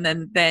 and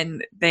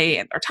then they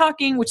are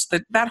talking, which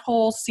that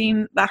whole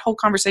scene, that whole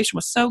conversation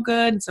was so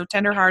good and so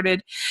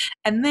tenderhearted.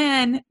 And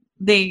then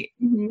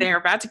they're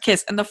about to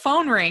kiss and the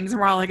phone rings and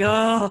we're all like,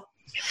 oh,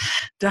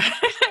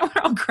 we're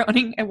all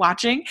groaning and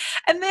watching,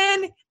 and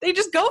then they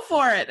just go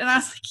for it, and I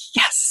was like,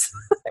 yes.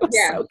 It was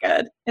so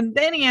good. And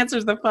then he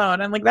answers the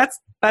phone. I'm like, that's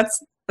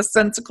a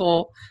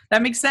sensical,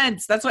 that makes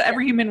sense. That's what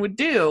every human would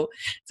do.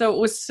 So it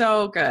was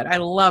so good. I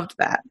loved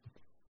that.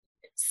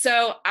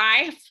 So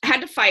I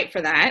had to fight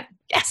for that.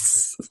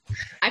 Yes,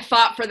 I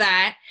fought for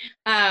that.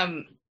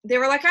 They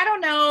were like, I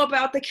don't know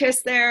about the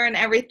kiss there and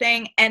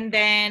everything, and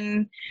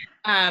then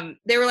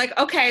they were like,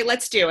 okay,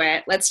 let's do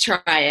it, let's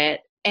try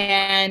it.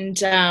 And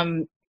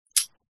then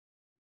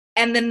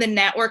the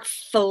network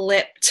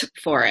flipped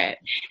for it.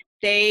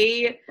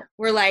 They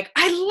were like,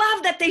 I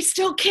love that they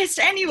still kissed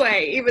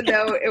anyway, even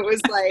though it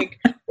was like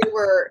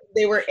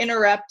they were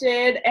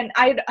interrupted. And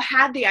I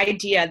had the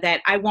idea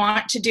that I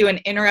want to do an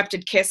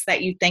interrupted kiss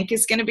that you think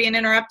is going to be an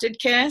interrupted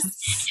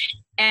kiss,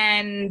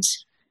 and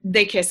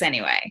they kiss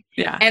anyway.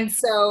 Yeah. And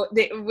so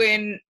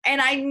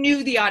I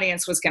knew the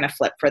audience was going to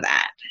flip for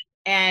that.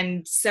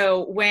 And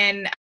so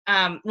when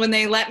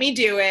they let me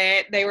do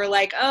it, they were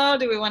like, oh,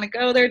 do we want to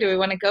go there? Do we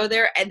want to go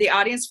there? And the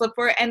audience flipped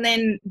for it. And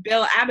then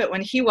Bill Abbott,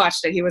 when he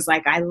watched it, he was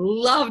like, I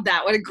love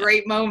that. What a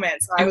great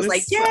moment. So I was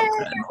like, yay,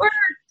 it worked.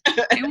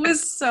 It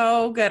was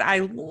so good. I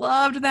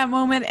loved that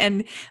moment.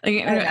 And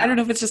like, I don't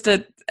know if it's just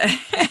a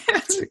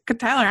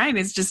Tyler Hyde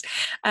is just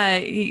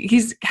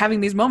he's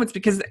having these moments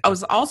because I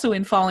was also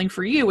in Falling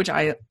for You, which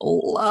I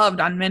loved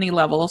on many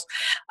levels.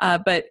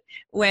 But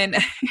when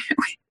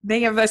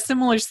they have a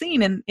similar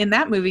scene in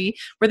that movie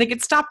where they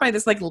get stopped by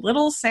this like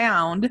little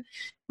sound,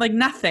 like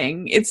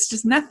nothing. It's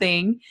just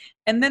nothing.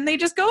 And then they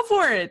just go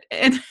for it.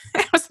 And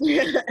it was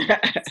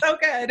so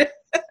good.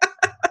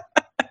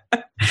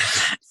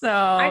 So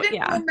I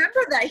didn't remember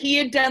that he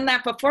had done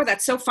that before.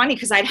 That's so funny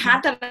because I'd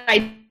had that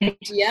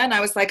idea and I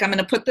was like, I'm going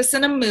to put this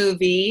in a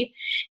movie.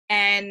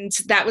 And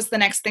that was the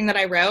next thing that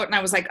I wrote. And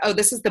I was like, oh,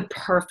 this is the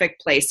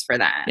perfect place for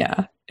that.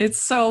 Yeah, it's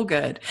so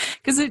good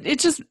because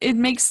it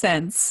makes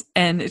sense.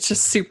 And it's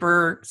just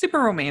super, super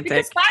romantic.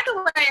 Because by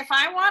the way, if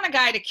I want a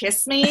guy to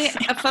kiss me,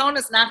 a phone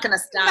is not going to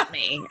stop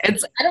me. I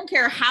don't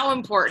care how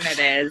important it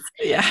is.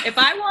 Yeah. If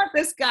I want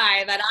this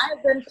guy that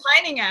I've been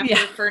pining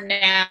after for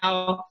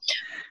now,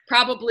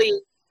 probably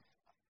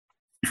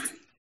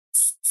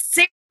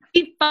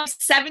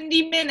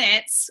 70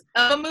 minutes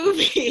of a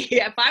movie.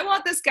 If I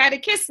want this guy to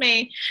kiss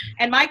me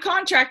and my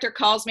contractor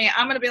calls me,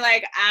 I'm going to be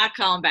like,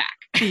 call him back.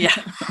 Yeah.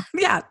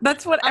 Yeah.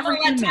 That's what I'm going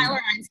to let Tyler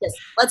Hynes kiss.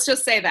 Let's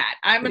just say that.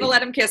 I'm going to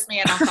let him kiss me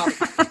and I'll call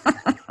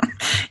him.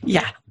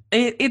 Yeah.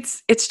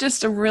 It's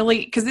just a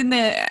really, because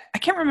I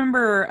can't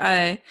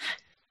remember,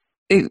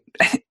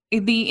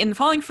 in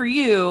Falling for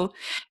You,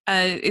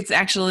 it's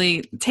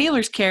actually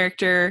Taylor's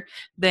character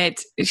that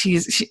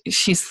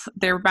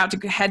they're about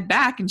to head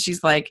back and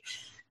she's like,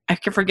 I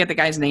can forget the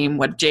guy's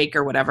name, Jake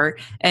or whatever.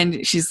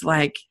 And she's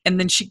like, and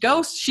then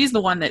she's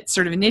the one that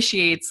sort of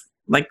initiates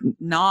like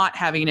not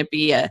having it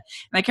be and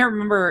I can't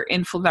remember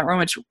in Flip That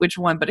Room which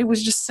one, but it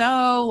was just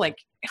so like,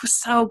 it was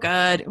so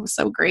good. It was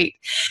so great.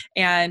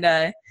 And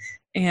I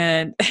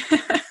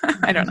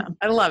don't know.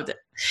 I loved it.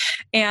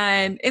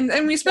 And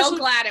we especially so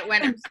glad it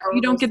went.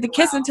 You don't get the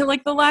kiss until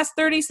like the last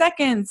 30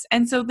 seconds.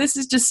 And so this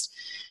is just,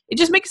 it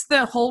just makes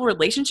the whole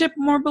relationship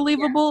more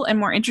believable and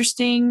more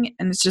interesting.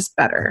 And it's just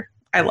better.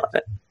 I love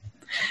it.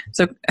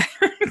 So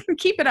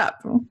keep it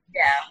up.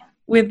 Yeah.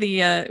 With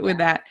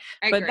that.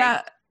 But agree.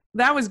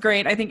 That was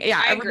great. I think,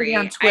 I everybody agree.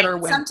 on Twitter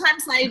went.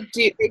 Sometimes they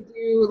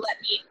do let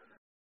me.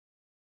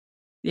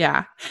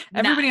 Yeah.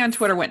 Everybody on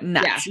Twitter went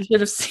nuts. Yeah. You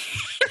should have seen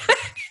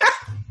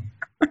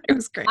it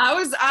was great. I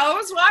was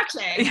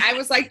watching. I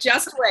was like,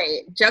 just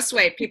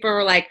wait. People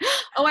were like,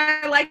 oh,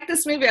 I like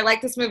this movie. I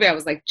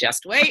was like,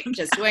 just wait.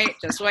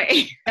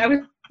 I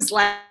was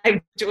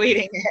live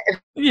tweeting it.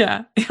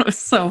 Yeah, it was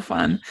so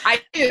fun.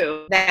 I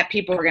knew that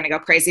people were going to go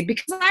crazy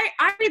because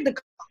I read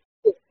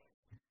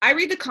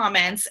the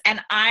comments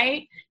and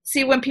I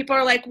see when people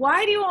are like,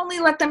 why do you only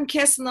let them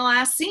kiss in the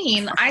last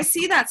scene? I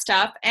see that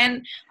stuff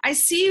and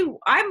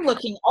I'm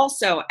looking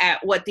also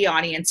at what the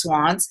audience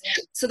wants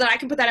so that I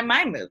can put that in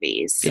my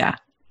movies. Yeah.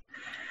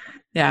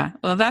 Yeah.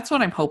 Well, that's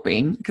what I'm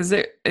hoping because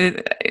it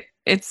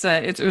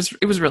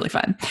was really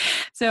fun.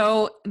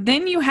 So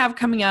then you have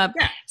coming up,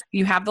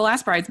 you have The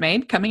Last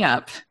Bridesmaid coming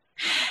up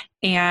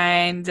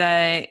and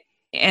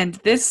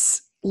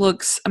this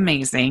looks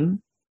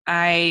amazing.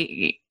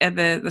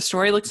 The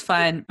story looks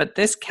fun, but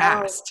this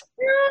cast,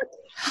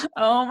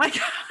 oh my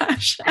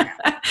gosh.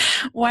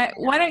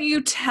 Why don't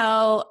you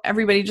tell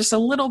everybody just a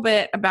little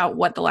bit about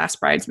what The Last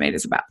Bridesmaid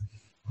is about?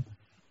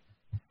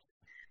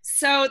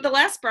 So The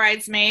Last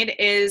Bridesmaid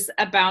is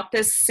about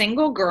this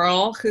single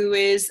girl who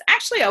is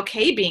actually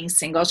okay being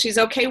single. She's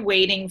okay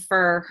waiting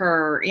for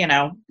her,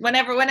 when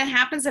it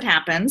happens, it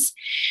happens.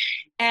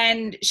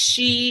 And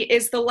she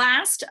is the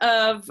last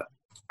of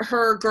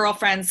her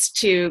girlfriends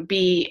to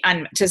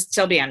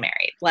still be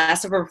unmarried,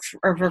 last of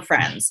her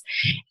friends.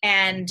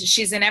 And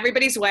she's in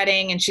everybody's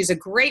wedding and she's a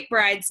great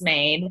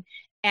bridesmaid.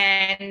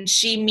 And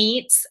she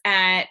meets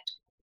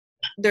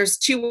there's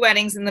 2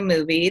 weddings in the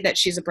movie that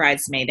she's a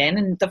bridesmaid in.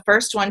 And the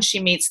first one, she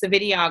meets the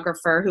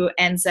videographer who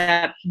ends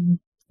up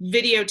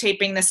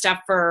videotaping the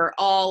stuff for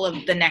all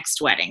of the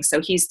next weddings.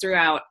 So he's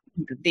throughout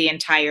the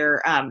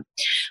entire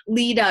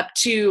lead up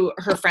to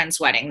her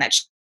friend's wedding that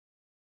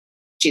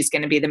she's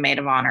going to be the maid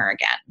of honor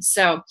again.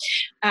 So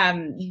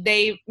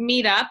they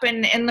meet up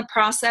and in the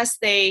process,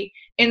 they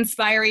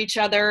inspire each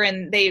other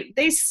and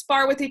they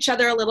spar with each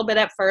other a little bit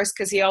at first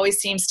because he always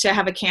seems to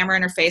have a camera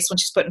in her face when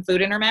she's putting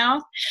food in her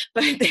mouth,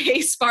 but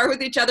they spar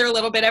with each other a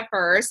little bit at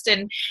first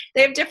and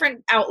they have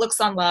different outlooks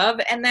on love.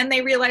 And then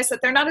they realize that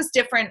they're not as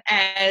different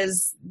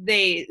as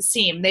they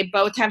seem. They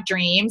both have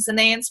dreams and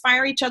they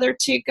inspire each other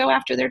to go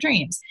after their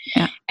dreams.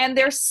 Yeah. And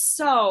they're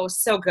so,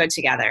 so good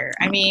together.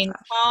 I mean,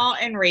 Paul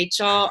and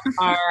Rachel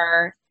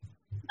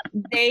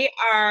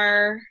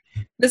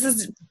this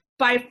is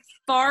by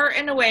far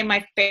and away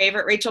my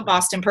favorite Rachel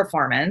Boston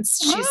performance.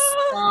 She's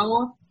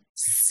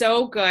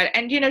so good.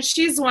 And,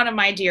 she's one of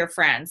my dear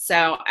friends.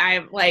 So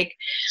I'm like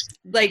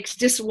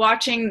just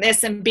watching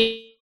this and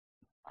being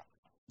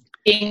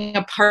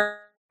a part,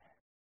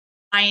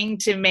 trying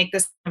to make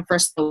this for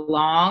so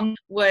long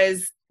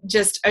was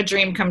just a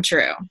dream come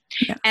true.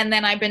 Yeah. And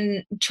then I've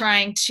been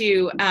trying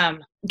to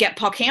get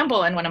Paul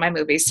Campbell in one of my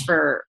movies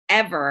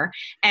forever.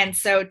 And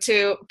so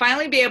to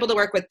finally be able to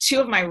work with two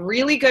of my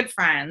really good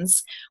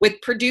friends, with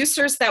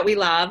producers that we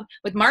love,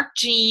 with Mark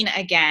Jean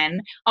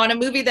again, on a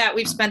movie that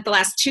we've spent the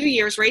last 2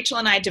 years, Rachel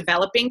and I,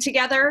 developing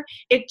together,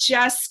 it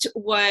just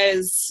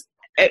was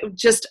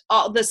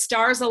all the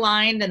stars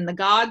aligned and the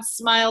gods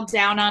smiled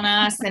down on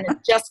us, and it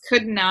just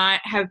could not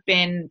have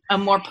been a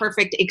more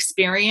perfect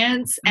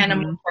experience and a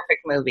more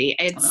perfect movie.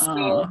 It's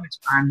so much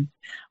fun.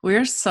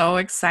 We're so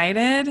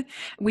excited.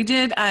 We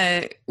did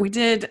a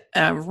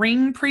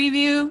ring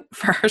preview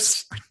for our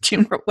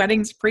June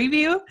weddings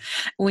preview.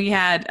 We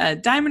had a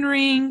diamond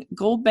ring,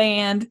 gold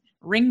band,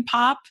 ring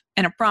pop,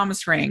 and a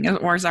promise ring,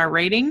 or is our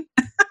rating.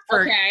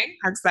 Okay.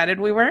 How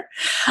excited we were.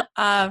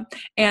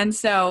 And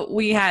so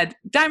we had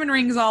diamond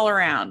rings all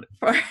around.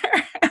 Oh,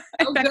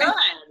 good.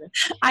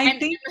 I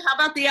think. How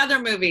about the other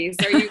movies?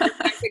 Are you guys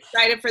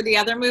excited for the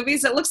other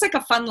movies? It looks like a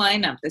fun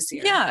lineup this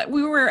year. Yeah,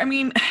 we were. I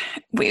mean,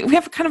 we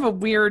have kind of a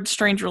weird,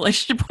 strange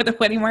relationship with the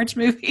Wedding March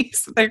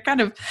movies. They're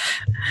kind of,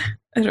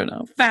 I don't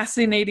know,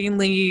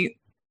 fascinatingly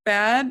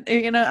bad.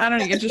 I don't know.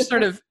 It's just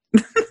sort of,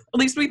 at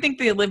least we think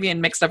the Olivia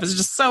and Mick stuff is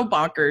just so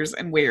bonkers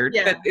and weird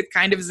that it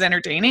kind of is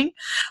entertaining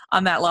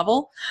on that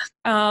level.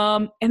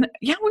 And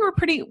yeah, we were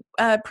pretty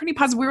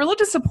positive. We were a little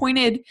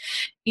disappointed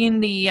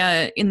in the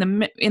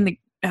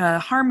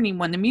Harmony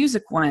one, the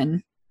music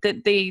one,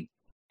 that the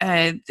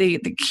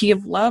Key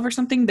of Love or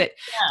something, that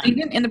they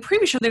didn't, in the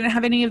previous show, they didn't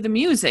have any of the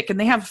music, and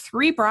they have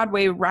 3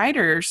 Broadway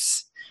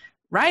writers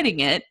writing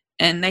it,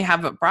 and they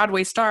have a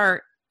Broadway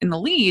star in the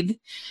lead,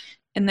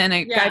 and then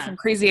a guy from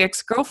Crazy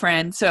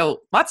Ex-Girlfriend.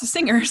 So lots of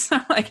singers.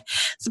 Like,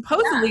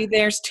 supposedly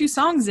there's 2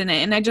 songs in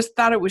it, and I just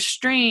thought it was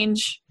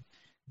strange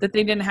that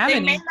they didn't have any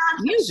music. They may not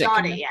have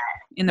shot it yet.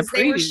 In the preview,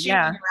 they were shooting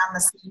around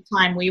the same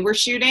time we were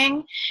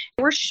shooting.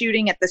 We were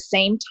shooting at the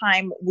same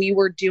time we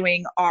were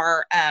doing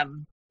our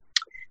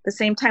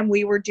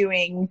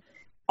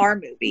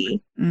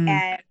movie,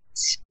 and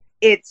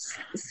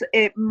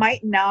it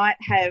might not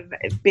have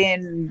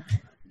been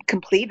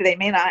completed. They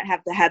may not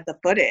have had the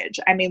footage.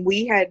 I mean,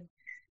 we had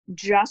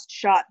just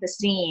shot the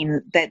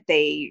scene that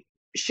they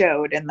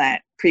showed in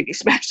that preview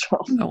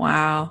special. Oh,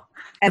 wow.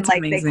 That's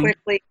amazing.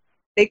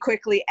 They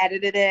quickly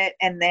edited it,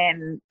 and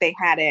then they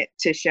had it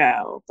to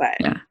show. But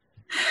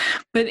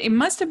But it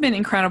must have been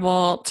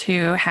incredible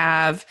to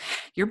have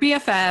your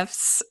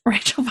BFFs,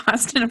 Rachel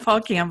Boston and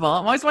Paul Campbell.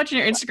 I'm always watching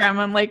your Instagram.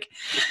 I'm like,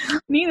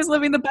 Nina's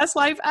living the best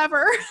life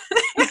ever.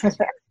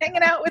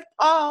 Hanging out with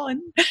Paul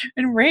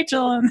and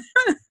Rachel. And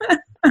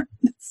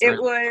it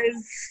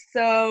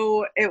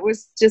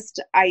was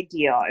just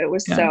ideal. It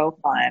was so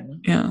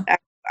fun. Yeah.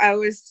 I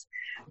was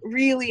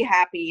really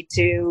happy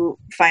to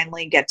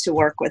finally get to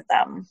work with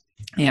them.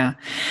 Yeah.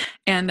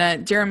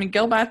 And Jeremy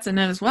Gilbat's in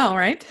it as well,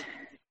 right?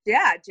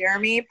 Yeah,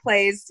 Jeremy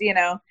plays, the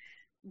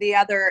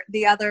other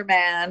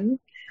man.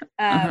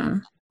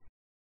 And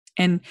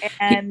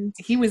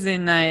he was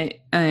in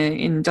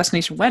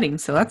Destination Wedding,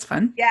 so that's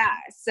fun. Yeah,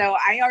 so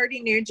I already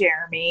knew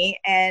Jeremy,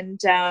 and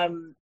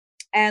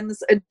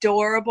this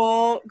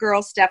adorable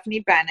girl,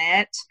 Stephanie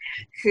Bennett,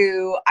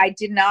 who I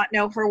did not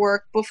know her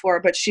work before,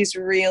 but she's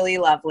really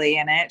lovely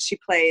in it. She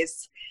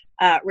plays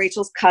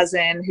Rachel's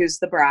cousin, who's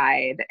the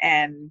bride,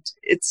 and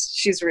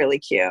she's really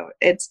cute.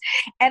 It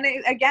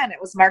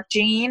was Mark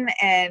Jean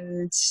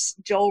and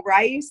Joel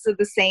Rice of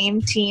the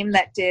same team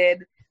that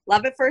did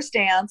Love at First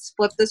Dance,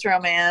 Flip This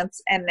Romance,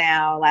 and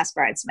now Last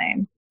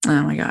Bridesmaid.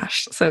 Oh my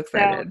gosh, so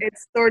excited. So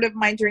it's sort of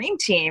my dream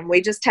team.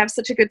 We just have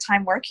such a good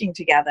time working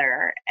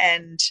together,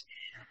 and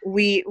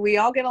we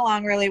all get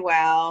along really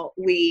well.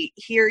 We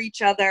hear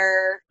each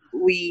other.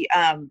 We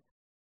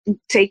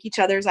take each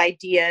other's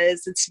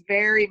ideas. It's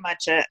very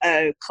much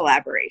a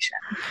collaboration.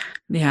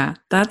 Yeah,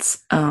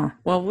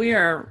 we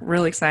are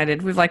really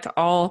excited. We've liked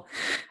all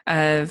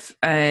of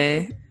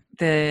we've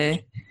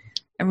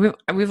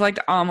liked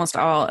almost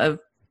all of,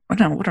 what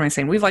am I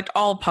saying? We've liked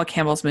all of Paul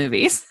Campbell's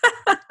movies.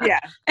 Yeah.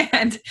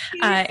 and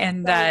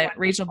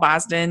Rachel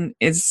Boston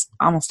is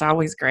almost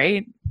always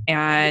great.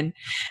 And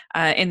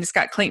it's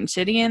got Clayton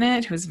Chitty in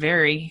it, who's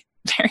very,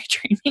 very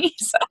dreamy.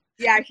 So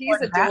yeah, he's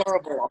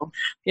adorable.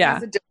 Yeah.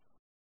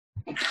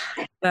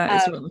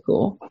 That is really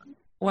cool.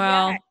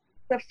 Well,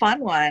 it's a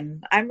fun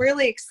one. I'm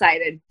really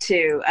excited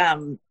to,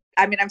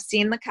 I've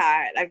seen the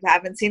cut. I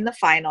haven't seen the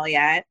final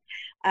yet.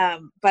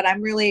 But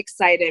I'm really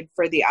excited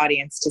for the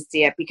audience to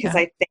see it, because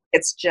I think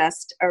it's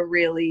just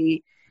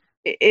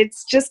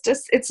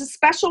it's a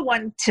special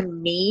one to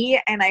me,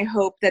 and I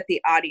hope that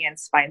the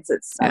audience finds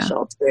it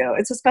special too.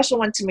 It's a special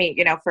one to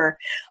me, for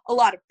a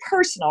lot of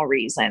personal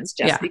reasons,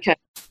 because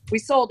we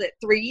sold it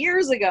 3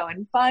 years ago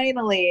and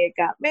finally it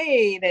got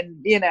made, and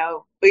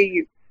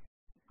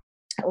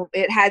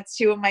it had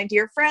 2 of my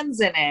dear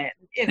friends in it.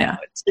 It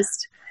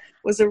just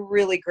was a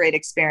really great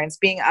experience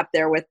being up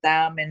there with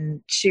them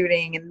and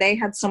shooting, and they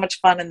had so much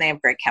fun and they have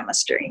great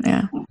chemistry.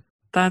 Yeah.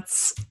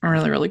 That's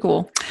really, really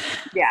cool.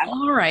 Yeah.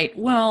 All right.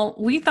 Well,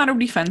 we thought it would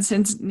be fun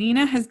since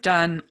Nina has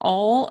done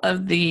all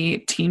of the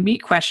Teen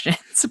Beat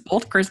questions,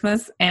 both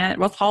Christmas and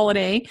both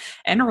holiday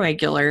and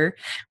regular.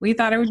 We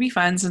thought it would be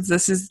fun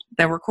since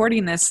they're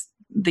recording this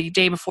the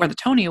day before the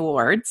Tony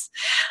Awards.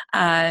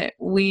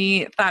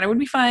 We thought it would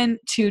be fun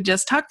to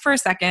just talk for a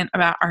second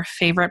about our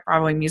favorite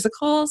Broadway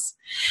musicals.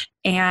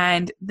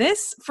 And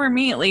this, for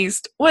me at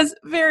least, was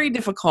very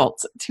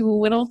difficult to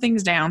whittle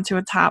things down to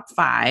a top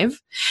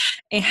 5.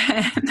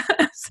 And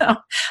so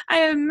I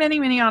have many,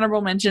 many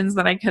honorable mentions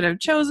that I could have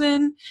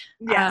chosen.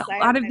 Yes, a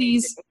lot of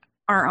these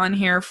are on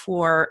here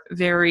for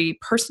very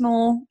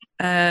personal /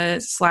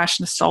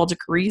 nostalgic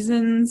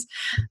reasons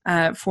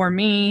for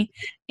me.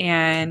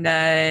 And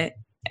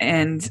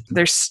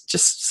there's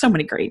just so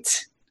many great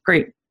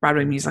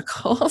Broadway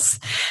musicals.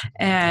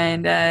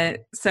 And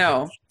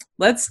so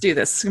let's do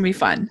this. It's going to be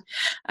fun.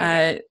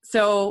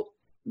 So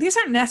these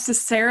aren't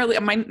necessarily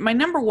my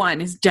number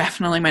one is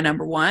definitely my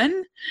number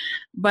one,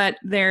 but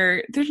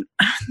they're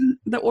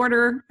the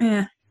order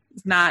is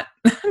not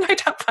my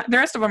top 5. The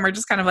rest of them are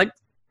just kind of like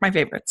my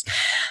favorites.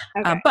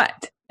 Okay.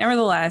 But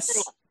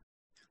nevertheless,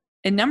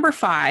 in number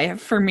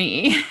 5 for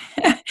me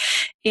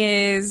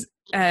is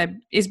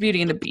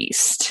Beauty and the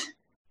Beast.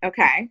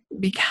 Okay.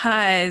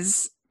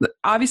 Because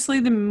obviously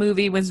the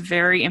movie was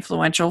very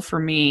influential for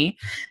me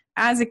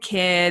as a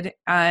kid.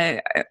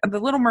 The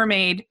Little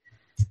Mermaid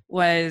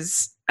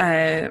was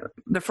the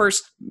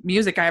first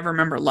music I ever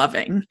remember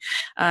loving.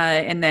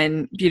 And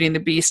then Beauty and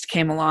the Beast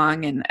came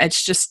along, and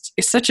it's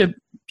such a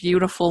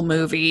beautiful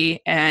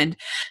movie. But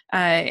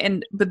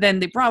then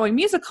the Broadway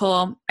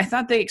musical, I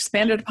thought they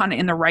expanded upon it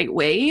in the right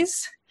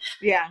ways.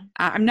 Yeah.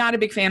 I'm not a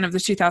big fan of the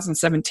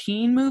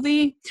 2017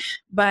 movie,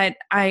 but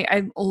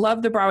I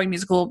love the Broadway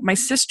musical.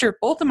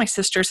 Both of my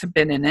sisters have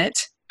been in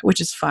it,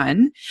 which is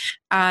fun.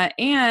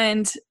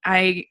 And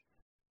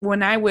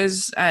when I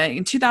was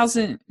in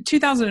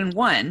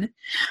 2001,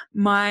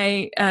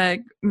 my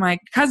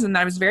cousin that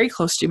I was very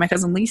close to, my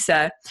cousin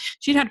Lisa,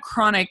 she'd had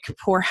chronic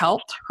poor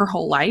health her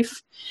whole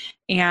life,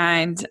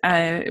 and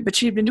but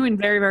she had been doing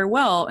very, very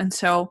well. And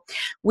so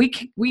we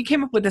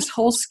came up with this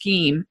whole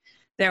scheme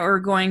that we're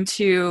going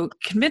to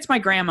convince my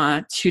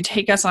grandma to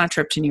take us on a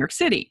trip to New York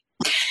City.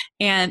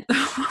 And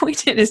what we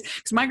did is,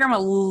 because my grandma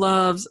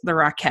loves the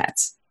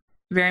Rockettes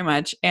very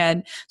much.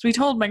 And so we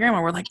told my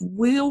grandma, we're like,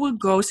 we'll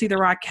go see the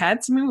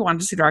Rockettes. I mean, we wanted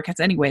to see the Rockettes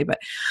anyway, but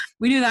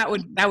we knew that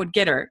would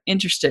get her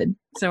interested.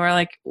 So we're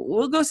like,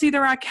 we'll go see the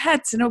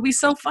Rockettes and it'll be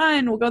so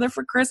fun. We'll go there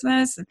for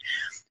Christmas and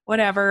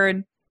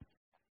whatever.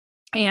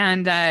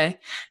 And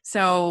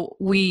so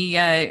we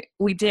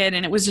did,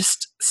 and it was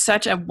just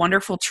such a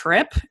wonderful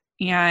trip.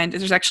 And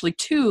there's actually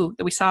 2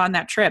 that we saw on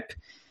that trip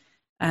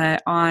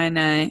on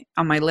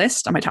my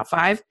list, on my top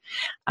 5.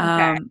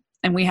 Okay.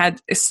 And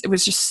it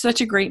was just such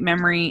a great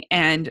memory.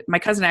 And my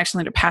cousin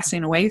actually ended up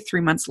passing away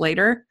 3 months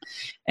later.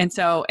 And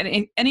so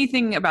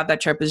anything about that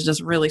trip is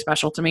just really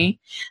special to me.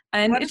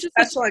 And what it's a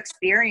special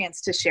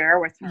experience to share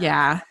with her.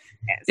 Yeah.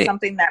 It's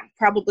something that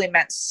probably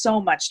meant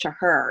so much to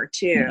her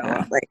too.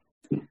 Yeah.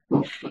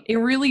 It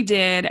really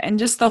did. And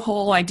just the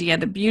whole idea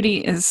that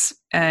beauty is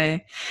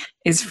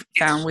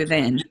found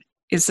within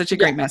is such a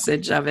great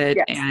message of it.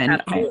 Yes, and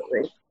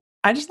absolutely.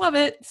 I just love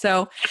it.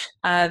 So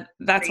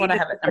that's what I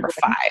have at number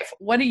 5.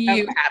 What do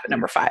you have at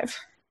number 5?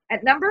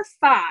 At number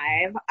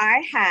 5,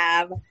 I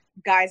have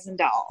Guys and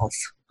Dolls.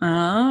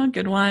 Oh,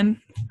 good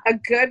one. A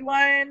good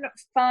one.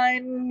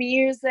 Fun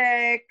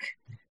music,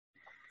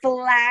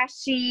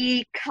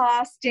 flashy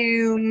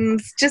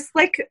costumes, just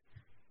like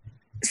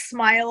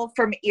smile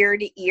from ear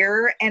to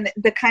ear, and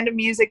the kind of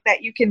music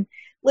that you can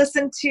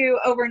listen to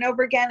over and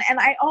over again. And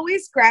I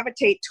always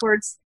gravitate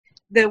towards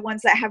the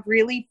ones that have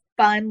really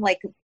fun,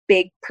 like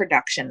big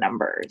production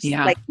numbers,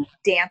 like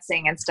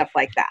dancing and stuff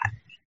like that.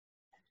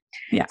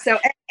 Yeah. So,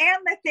 and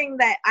the thing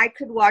that I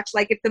could watch,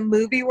 like if the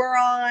movie were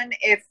on,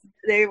 if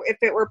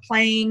it were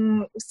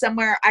playing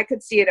somewhere, I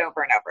could see it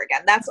over and over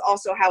again. That's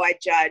also how I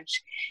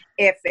judge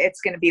if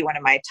it's going to be one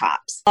of my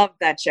tops. Love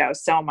that show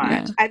so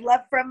much. Yeah. I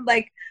love from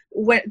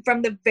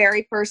the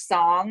very first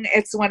song.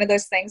 It's one of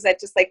those things that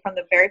just like from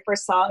the very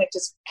first song, it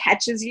just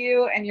catches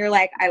you and you're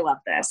like, I love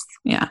this.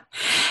 Yeah.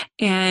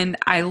 And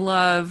I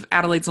love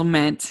Adelaide's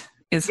Lament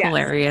is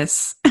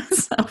hilarious.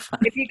 So fun.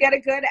 If you get a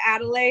good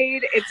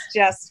Adelaide, it's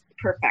just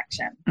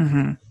perfection.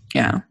 Mm-hmm.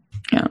 Yeah.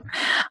 Yeah.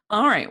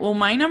 All right. Well,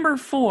 my number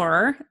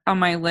 4 on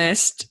my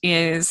list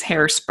is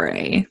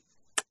Hairspray.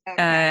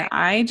 Okay.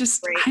 I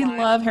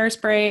love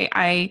Hairspray.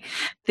 I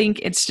think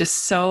it's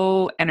just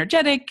so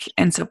energetic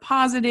and so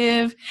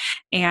positive,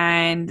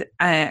 and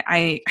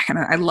I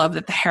love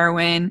that the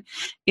heroine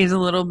is a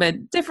little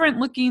bit different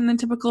looking than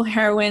typical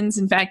heroines.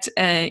 In fact,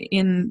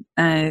 in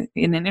an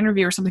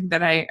interview or something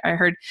that I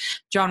heard,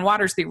 John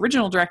Waters, the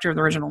original director of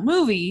the original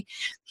movie,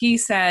 he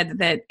said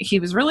that he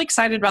was really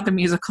excited about the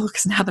musical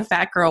because now the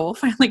fat girl will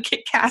finally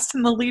get cast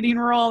in the leading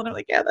role, and I'm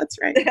like, yeah, that's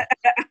right.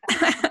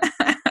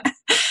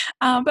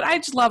 But I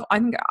just love,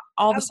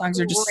 all the songs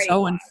are just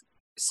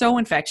so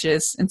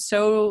infectious and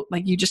so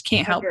like you just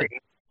can't help but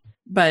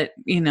but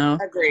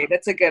agreed.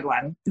 It's a good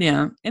one.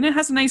 Yeah. And it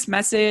has a nice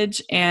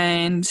message,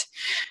 and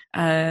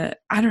I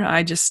don't know.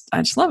 I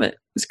just love it.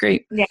 It's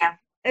great. Yeah.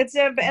 It's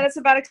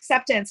about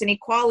acceptance and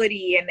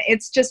equality, and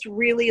it's just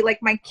really like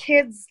my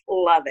kids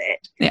love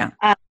it. Yeah.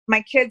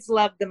 My kids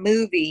love the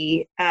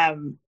movie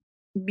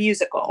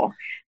musical,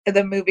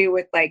 the movie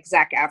with like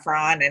Zac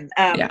Efron, and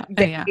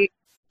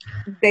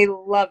they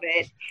love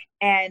it.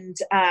 And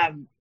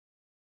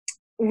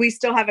we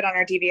still have it on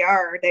our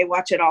DVR. They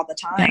watch it all the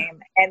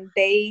time, and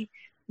they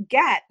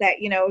get that,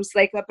 it's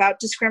like about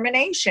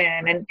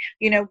discrimination and,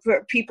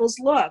 for people's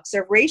looks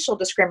or racial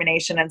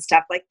discrimination and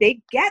stuff. Like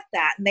they get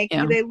that, and they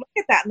look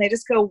at that and they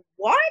just go,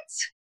 what?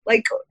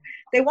 Like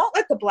they won't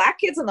let the black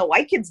kids and the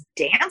white kids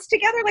dance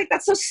together? Like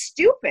that's so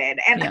stupid.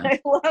 And I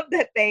love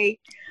that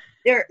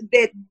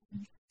that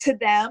to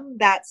them,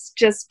 that's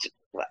just,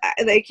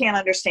 they can't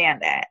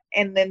understand it.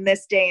 And in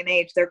this day and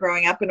age, they're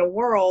growing up in a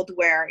world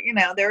where,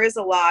 there is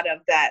a lot of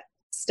that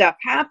stuff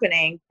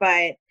happening,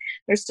 but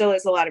there still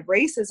is a lot of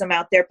racism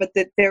out there, but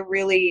that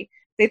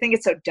they think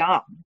it's so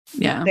dumb.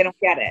 Yeah. They don't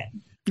get it.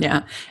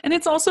 Yeah. And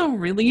it's also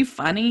really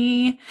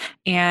funny.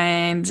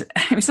 And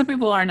some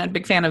people are not a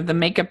big fan of the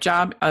makeup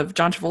job of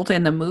John Travolta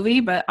in the movie,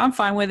 but I'm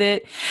fine with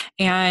it.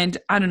 And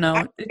I don't know.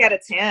 I forget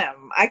it's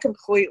him. I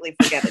completely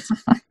forget it's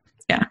him.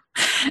 Yeah.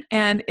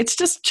 And it's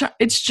just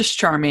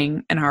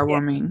charming and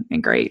heartwarming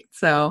and great.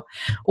 So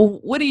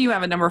what do you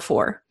have at number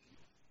 4?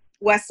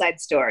 West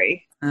Side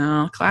Story.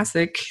 Oh,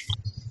 classic.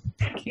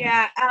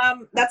 Yeah.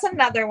 That's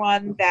another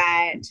one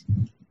that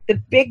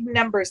the big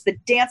numbers, the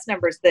dance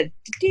numbers, the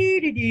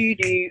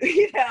do-do-do-do,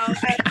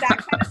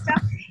 that kind of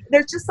stuff.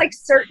 There's just like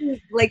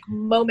certain like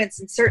moments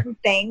and certain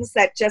things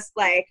that just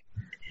like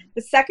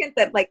the second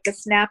that like the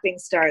snapping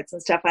starts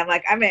and stuff, I'm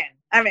like, I'm in.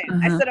 I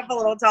sit up a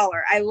little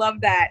taller. I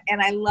love that.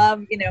 And I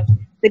love,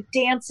 the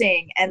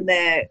dancing and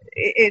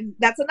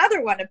that's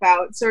another one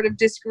about sort of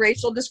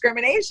racial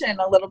discrimination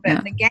a little bit,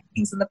 and the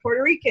gangs and the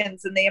Puerto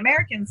Ricans and the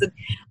Americans. And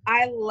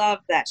I love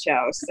that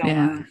show so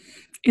much.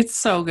 It's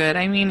so good.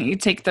 I mean, you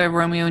take the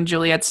Romeo and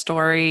Juliet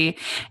story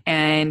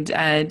and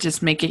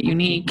just make it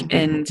unique.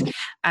 And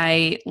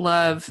I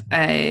love,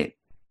 I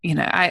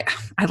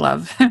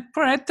love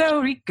Puerto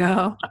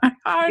Rico. Our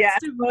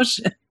heart's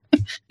devotion.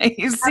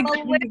 I'm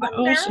a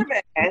little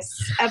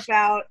nervous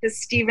about the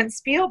Steven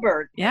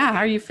Spielberg. Yeah, how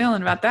are you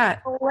feeling about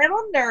that? A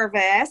little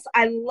nervous.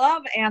 I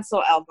love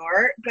Ansel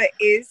Elgort, but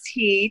is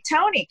he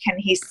Tony? Can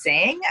he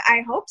sing?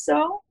 I hope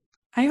so.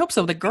 I hope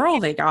so. The girl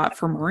they got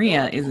for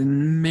Maria is an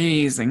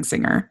amazing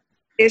singer.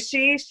 Is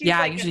she? She's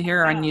you should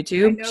hear her on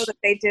YouTube. I know that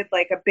they did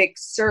like a big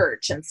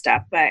search and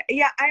stuff, but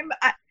yeah, I'm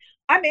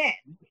in.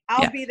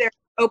 I'll be there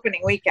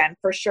opening weekend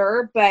for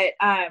sure. But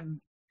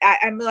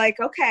I'm like,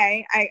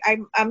 okay,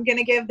 I'm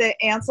gonna give the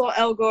Ansel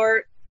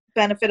Elgort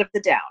benefit of the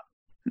doubt.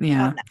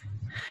 Yeah,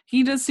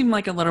 he does seem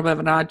like a little bit of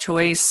an odd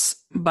choice,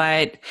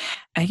 but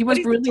he was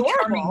really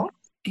charming.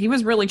 He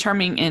was really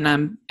charming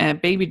in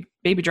Baby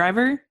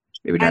Driver.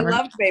 I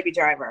loved Baby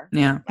Driver.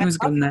 Yeah, he was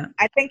good in that.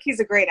 I think he's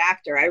a great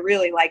actor. I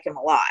really like him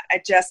a lot.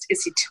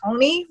 Is he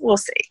Tony? We'll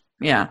see.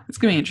 Yeah, it's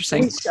gonna be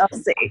interesting. We shall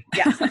see.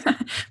 Yeah.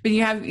 But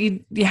you have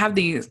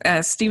the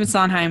Stephen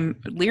Sondheim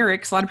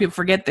lyrics. A lot of people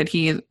forget that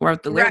he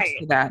wrote the lyrics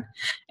to that,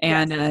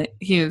 and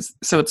it's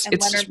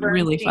just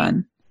really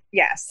fun.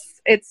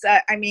 Yes, it's.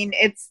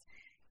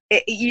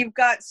 You've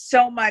got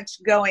so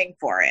much going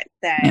for it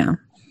that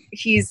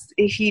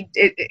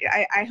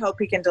I hope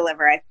he can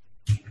deliver.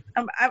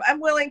 I'm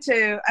willing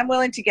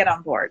to get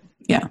on board.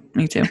 Yeah,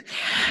 me too.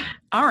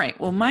 All right.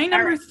 Well, my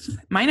number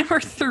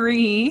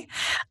 3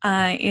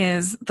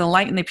 is The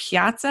Light in the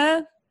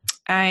Piazza.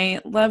 I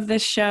love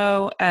this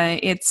show. I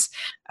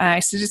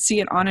used to see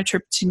it on a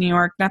trip to New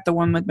York, not the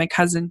one with my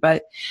cousin,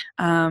 but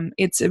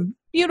it's a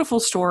beautiful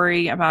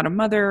story about a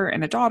mother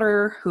and a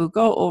daughter who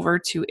go over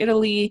to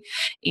Italy,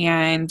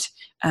 and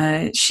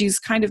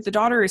the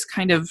daughter is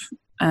kind of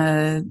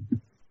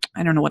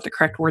I don't know what the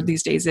correct word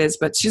these days is,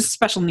 but she's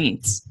special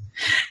needs.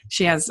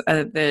 She has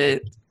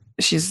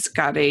she's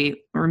got a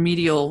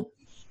remedial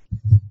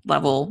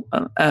level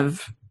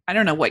of I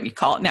don't know what you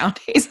call it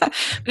nowadays, but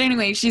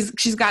anyway,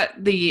 she's got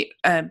the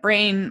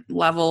brain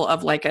level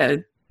of like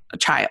a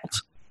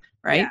child,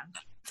 right? Yeah.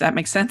 Does that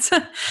make sense?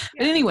 But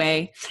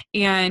anyway,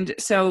 and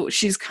so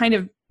she's kind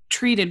of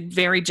treated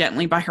very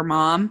gently by her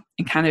mom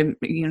and kind of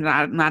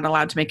not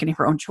allowed to make any of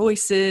her own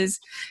choices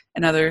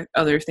and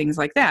other things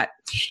like that.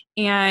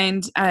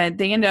 And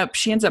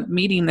she ends up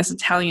meeting this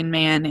Italian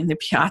man in the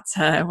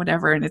piazza or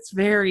whatever, and it's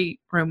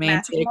very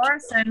romantic. Matthew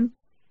Morrison.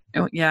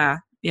 Oh yeah.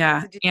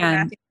 Did you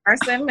Matthew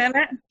Morrison in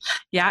it?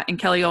 Yeah, and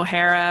Kelly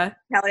O'Hara.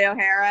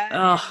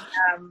 Oh,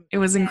 it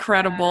was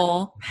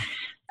incredible.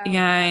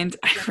 And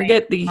I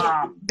forget the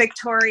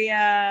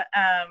Victoria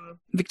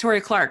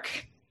Clark.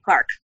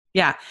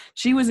 Yeah,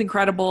 she was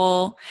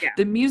incredible. Yeah.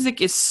 The music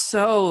is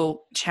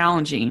so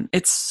challenging.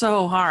 It's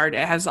so hard.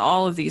 It has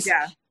all of these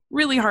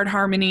really hard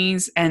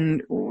harmonies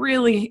and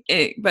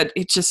but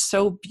it's just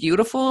so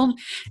beautiful.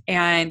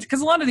 And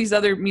because a lot of these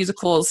other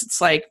musicals, it's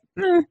like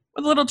with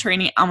a little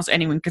training, almost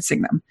anyone could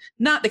sing them.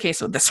 Not the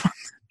case with this one.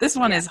 This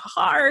one is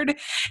hard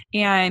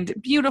and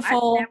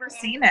beautiful. I've never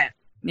seen it.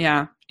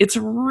 Yeah, it's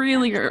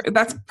really,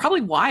 that's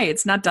probably why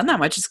it's not done that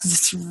much, is because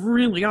it's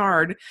really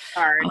hard.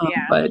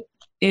 Yeah. But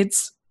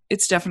it's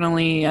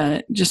definitely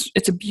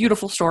it's a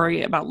beautiful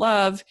story about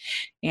love,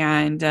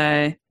 and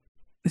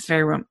it's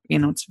very,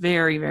 it's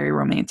very, very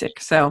romantic.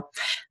 So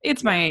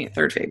it's my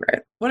third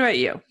favorite. What about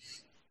you?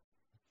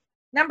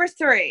 Number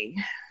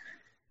 3,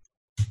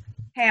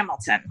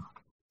 Hamilton.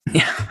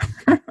 Yeah.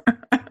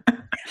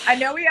 I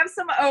know we have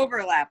some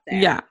overlap there.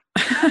 Yeah.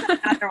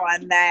 Another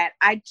one that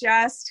I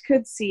just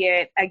could see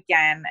it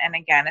again and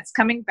again. It's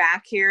coming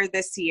back here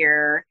this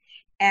year,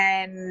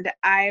 and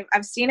I've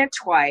seen it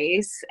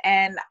twice,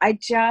 and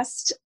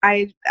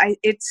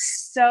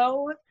it's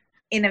so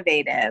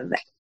innovative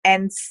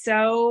and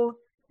so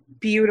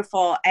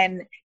beautiful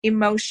and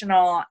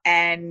emotional,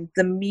 and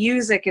the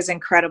music is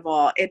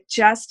incredible. It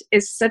just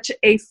is such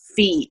a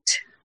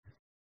feat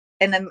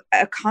and an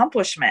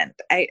accomplishment.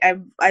 I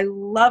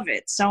love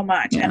it so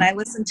much. And I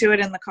listen to it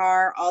in the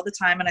car all the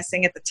time, and I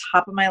sing at the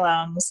top of my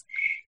lungs,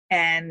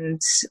 and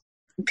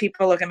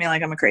people look at me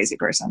like I'm a crazy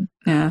person.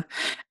 Yeah.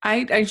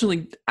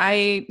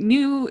 I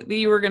knew that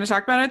you were going to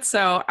talk about it,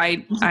 so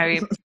I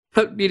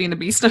put Beauty and the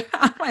Beast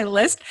on my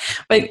list.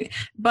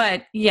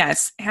 But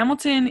yes,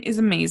 Hamilton is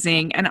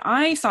amazing. And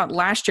I saw it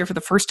last year for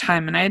the first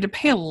time, and I had to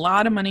pay a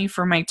lot of money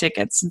for my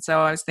tickets. And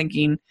so I was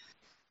thinking,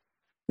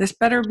 this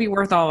better be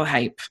worth all the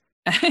hype.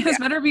 This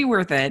better be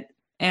worth it.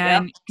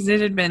 And because it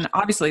had been,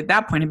 obviously at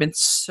that point, had been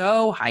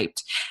so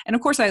hyped. And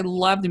of course, I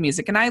love the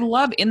music, and I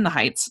love In the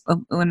Heights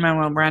of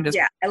Lin-Manuel Miranda's.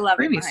 Yeah, I love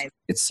In the Heights.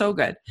 It's so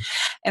good.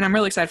 And I'm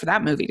really excited for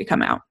that movie to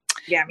come out.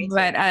 Yeah, me too.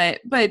 But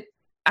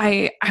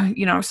I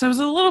so I was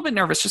a little bit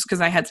nervous just because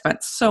I had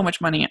spent so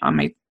much money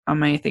on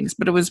my things,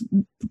 but it was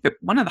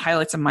one of the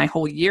highlights of my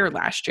whole year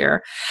last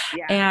year.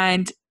 Yeah.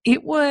 And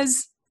it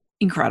was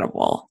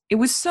incredible. It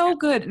was so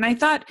good. And I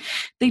thought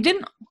they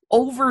didn't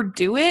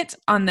overdo it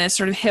on the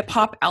sort of hip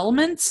hop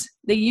elements.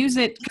 They use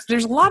it because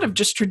there's a lot of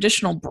just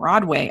traditional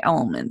Broadway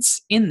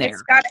elements in there.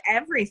 It's got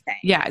everything.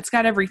 Yeah, it's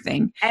got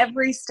everything.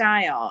 Every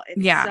style.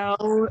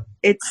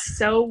 It's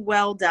so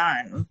well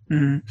done.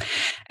 Mm-hmm.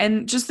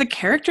 And just the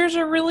characters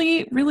are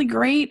really, really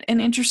great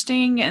and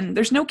interesting. And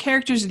there's no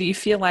characters that you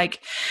feel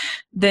like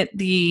that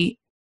the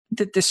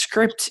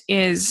script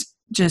is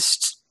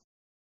just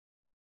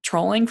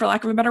trolling, for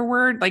lack of a better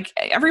word. Like,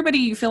 everybody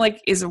you feel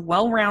like is a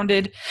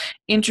well-rounded,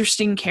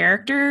 interesting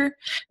character.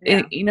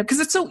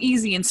 Because it's so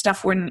easy and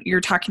stuff when you're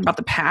talking about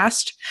the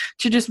past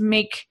to just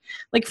make,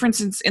 like, for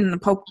instance, in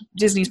the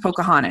Disney's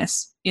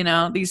Pocahontas,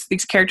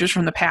 these characters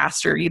from the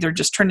past are either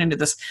just turned into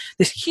this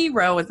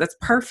hero that's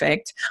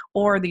perfect,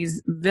 or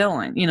these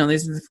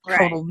these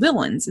total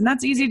villains, and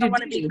that's easy to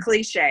want to be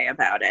cliche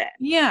about it.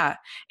 Yeah,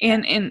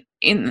 and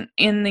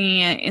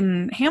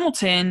in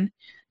Hamilton,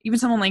 even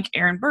someone like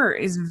Aaron Burr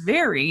is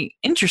very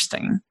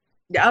interesting.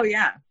 Oh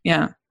yeah.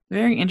 Yeah.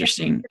 Very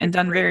interesting and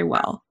done very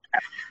well.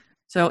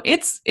 So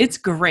it's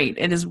great.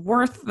 It is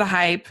worth the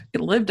hype.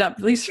 It lived up,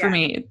 at least for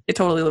me, it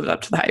totally lived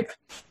up to the hype.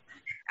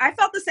 I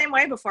felt the same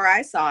way before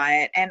I saw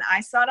it, and I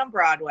saw it on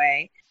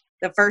Broadway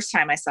the first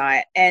time I saw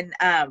it. And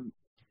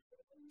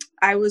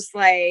I was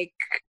like,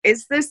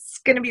 is this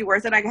going to be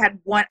worth it? I got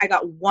one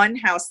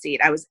house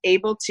seat. I was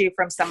able to,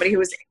 from somebody who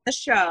was in the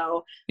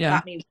show,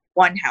 got me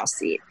one house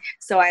seat.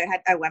 So I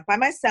went by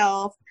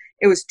myself.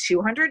 It was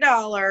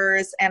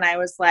 $200, and I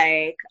was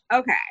like,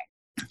 okay,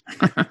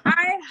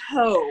 I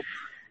hope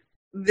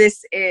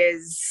this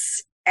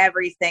is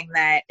everything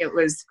that it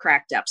was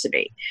cracked up to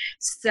be.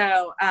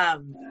 So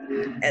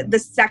the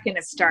second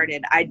it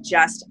started, I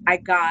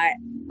got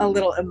a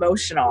little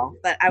emotional,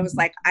 that I was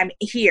like, I'm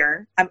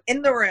here, I'm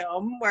in the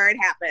room where it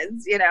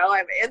happens,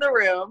 I'm in the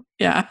room.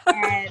 Yeah.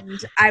 And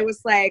I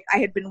was like, I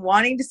had been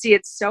wanting to see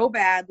it so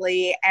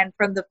badly, and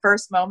from the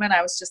first moment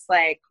I was just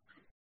like,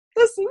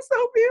 this is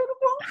so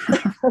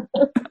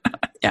beautiful.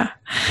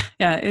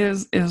 Yeah,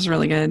 it was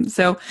really good.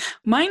 So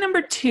my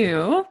number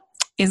 2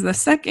 is the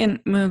second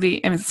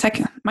movie.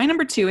 My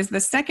number 2 is the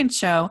second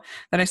show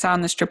that I saw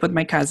on this trip with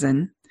my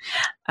cousin.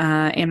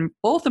 And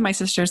both of my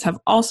sisters have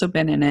also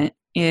been in it.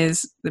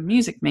 Is The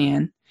Music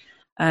Man.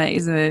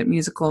 Is a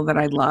musical that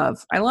I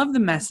love. I love the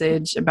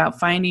message about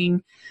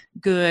finding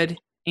good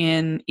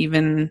in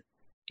even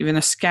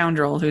a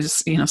scoundrel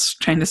who's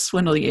trying to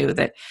swindle you.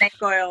 That snake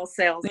oil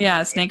salesman.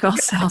 Yeah, snake oil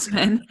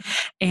salesman,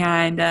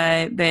 and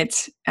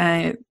that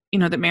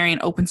Marion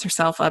opens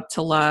herself up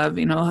to love.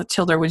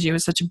 Till There Was You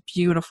is such a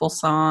beautiful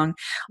song.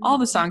 All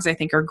the songs I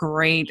think are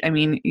great. I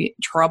mean,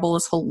 Trouble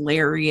is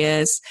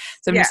hilarious.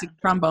 76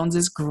 Trombones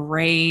is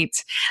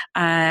great.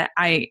 I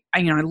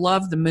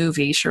love the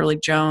movie. Shirley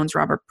Jones,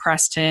 Robert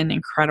Preston,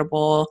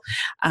 incredible.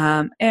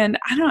 And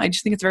I don't know, I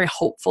just think it's a very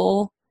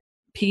hopeful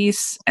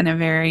piece, and a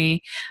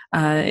very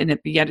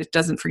yet it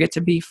doesn't forget to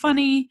be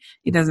funny.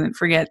 It doesn't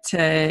forget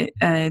to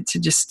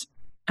just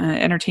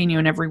entertain you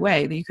in every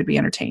way that you could be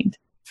entertained.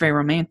 Very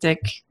romantic.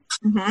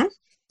 Mm-hmm.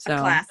 So a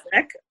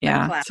classic.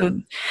 Yeah. So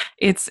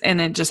it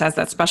just has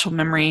that special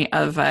memory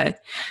of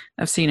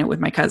seeing it with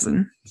my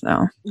cousin.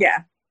 So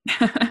yeah.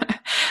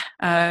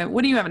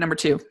 What do you have at number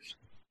 2?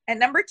 At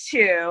number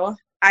 2,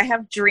 I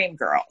have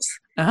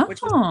Dreamgirls,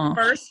 which was the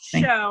first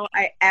show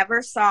I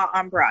ever saw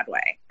on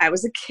Broadway. I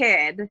was a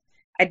kid.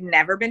 I'd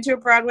never been to a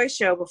Broadway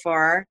show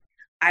before.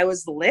 I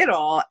was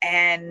little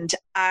and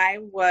I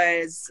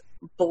was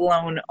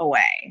blown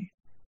away.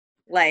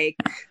 Like,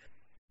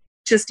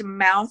 just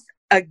mouth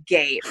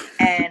agape,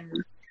 and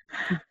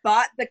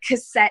bought the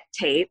cassette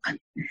tape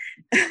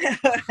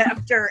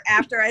after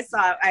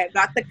I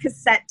got the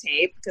cassette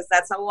tape, because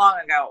that's how long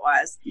ago it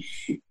was,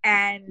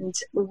 and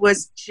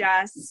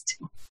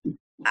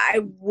I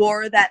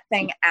wore that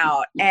thing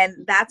out. And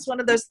that's one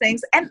of those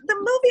things. And the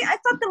movie, I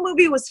thought the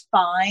movie was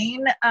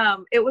fine.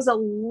 It was a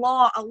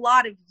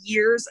lot of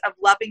years of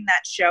loving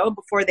that show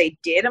before they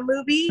did a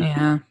movie.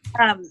 Yeah.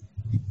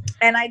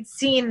 And I'd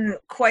seen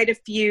quite a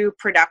few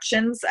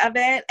productions of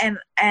it. And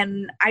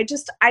I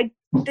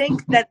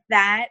think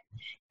that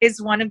is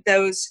one of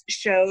those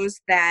shows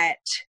that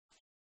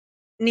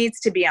needs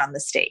to be on the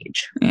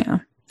stage. Yeah.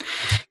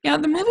 Yeah,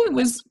 the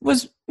movie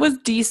was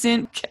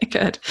decent. Okay,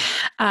 good.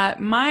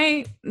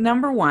 My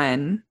number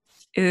 1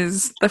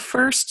 is the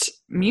first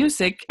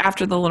music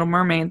after The Little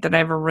Mermaid that I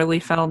ever really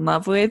fell in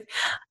love with.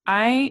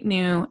 I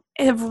knew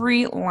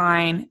every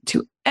line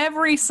to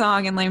every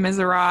song in Les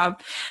Miserables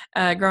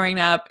growing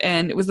up,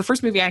 and it was the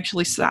first movie I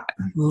actually saw.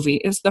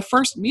 It was the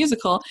first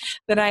musical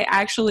that I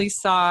actually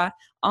saw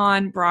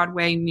on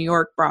Broadway, New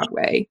York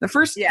Broadway. The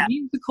first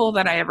musical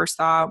that I ever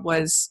saw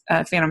was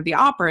Phantom of the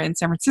Opera in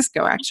San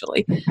Francisco,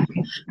 actually.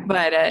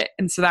 But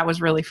and so that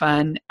was really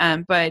fun.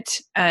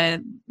 But Les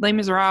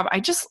Miserables,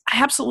 I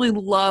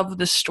absolutely love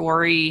the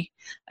story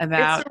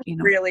about, it's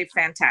a really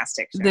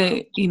fantastic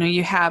show.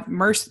 You have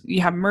Mercy.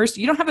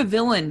 You don't have a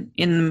villain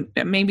in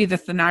maybe the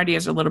Thénardier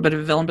is a little bit of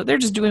a villain, but they're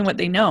just doing what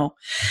they know.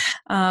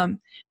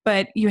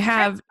 But you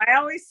have. I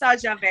always saw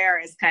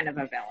Javert as kind of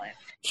a villain.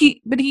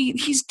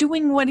 He's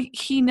doing what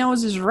he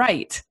knows is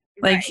right.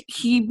 Like,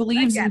 he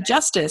believes in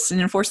justice and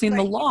enforcing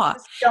the law. You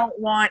just don't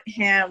want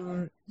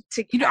him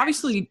to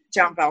obviously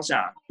Jean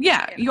Valjean.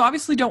 Yeah, you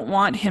obviously don't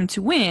want him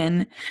to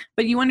win,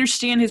 but you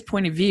understand his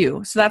point of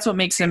view. So that's what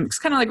makes him. It's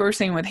kind of like what we were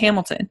saying with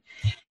Hamilton.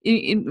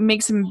 It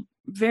makes him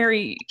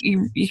very.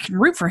 You can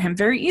root for him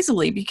very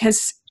easily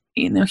because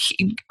in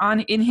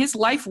his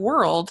life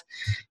world,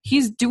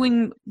 he's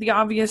doing the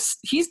obvious.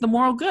 He's the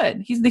moral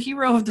good. He's the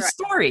hero of the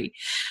story,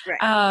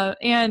 right.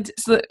 And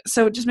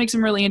so it just makes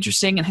him really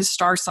interesting. And his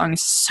Star Song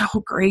is so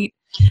great,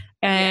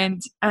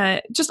 and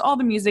just all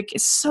the music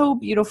is so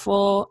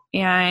beautiful.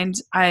 And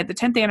the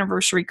 10th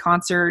anniversary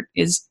concert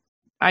is.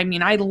 I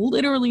mean, I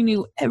literally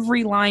knew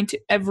every line to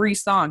every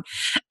song,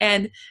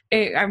 and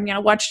I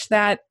watched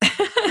that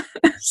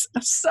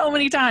so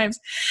many times,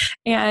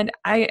 and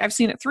I've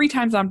seen it 3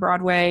 times on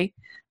Broadway.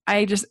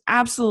 I just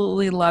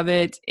absolutely love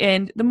it,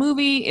 and the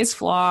movie is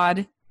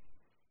flawed.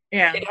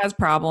 Yeah, it has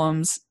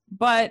problems,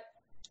 but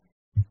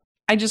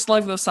I just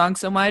love those songs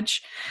so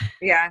much.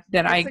 Yeah,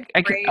 that I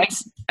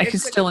can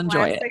still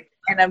enjoy it.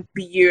 And a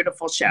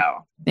beautiful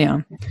show. Yeah.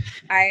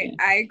 I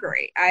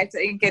agree. I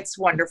think it's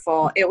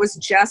wonderful. It was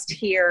just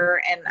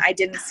here and I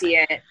didn't see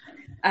it.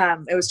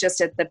 It was just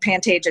at the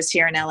Pantages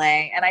here in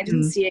LA, and I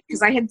didn't see it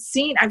because I've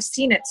seen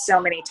it so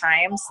many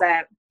times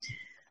that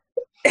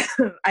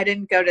I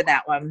didn't go to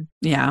that one.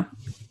 Yeah.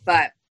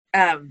 But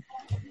a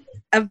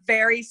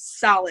very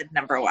solid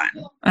number 1.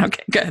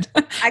 Okay, good.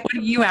 What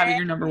do you have in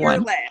your number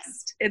 1?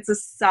 List. It's a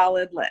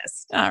solid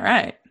list. All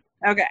right.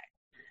 Okay.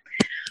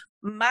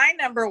 My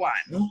number 1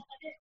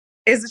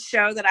 is a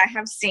show that I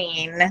have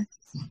seen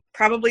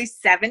probably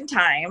 7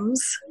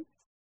 times,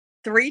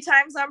 3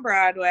 times on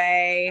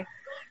Broadway,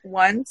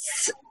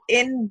 once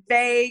in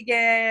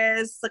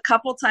Vegas, a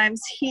couple times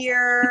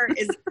here,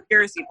 is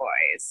Jersey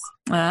Boys.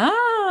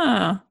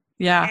 Ah,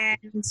 yeah.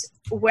 And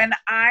when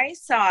I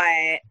saw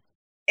it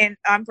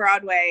on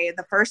Broadway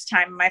the first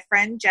time, my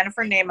friend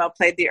Jennifer Nemo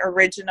played the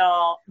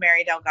original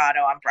Mary Delgado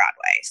on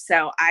Broadway.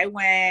 So I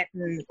went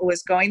and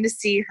was going to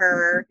see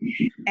her.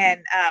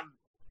 And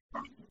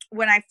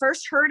when I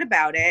first heard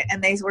about it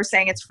and they were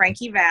saying it's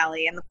Frankie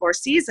Valli and the Four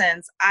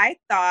Seasons, I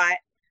thought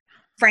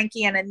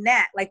Frankie and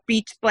Annette, like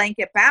Beach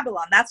Blanket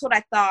Babylon. That's what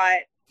I thought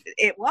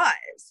it was.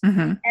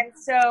 Mm-hmm. And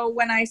so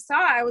when I saw,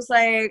 I was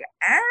like,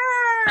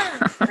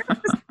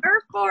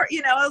 surfboard,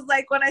 I was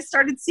like, when I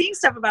started seeing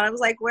stuff about it, I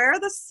was like, where are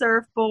the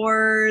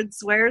surfboards?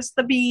 Where's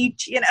the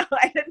beach?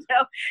 I didn't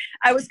know.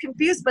 I was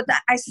confused, but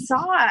I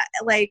saw,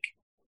 like,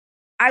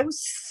 I was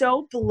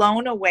so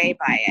blown away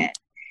by it.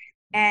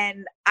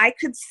 And I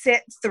could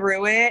sit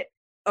through it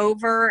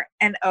over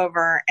and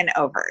over and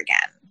over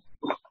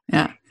again.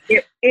 Yeah.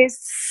 It is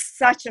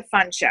such a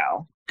fun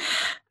show.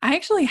 I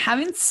actually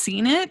haven't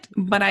seen it,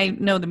 but I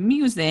know the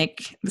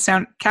music, the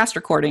sound cast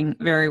recording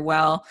very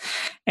well.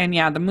 And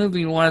yeah, the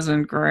movie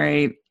wasn't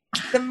great.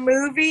 The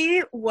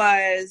movie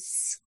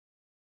was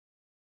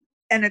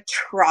an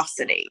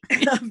atrocity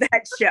of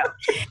that show.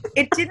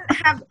 It didn't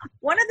have,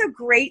 one of the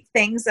great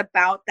things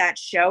about that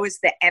show is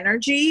the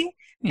energy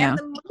Yeah. And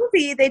the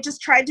movie, they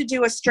just tried to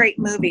do a straight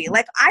movie.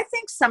 Like, I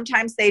think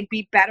sometimes they'd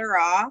be better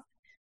off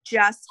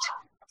just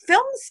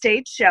film the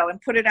stage show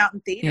and put it out in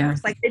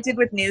theaters like they did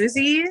with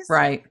Newsies.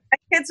 Right.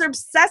 My kids are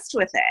obsessed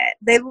with it.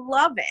 They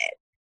love it.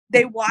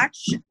 They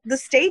watch the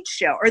stage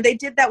show, or they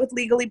did that with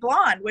Legally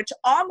Blonde, which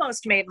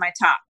almost made my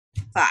top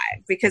 5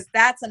 because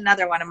that's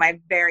another one of my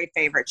very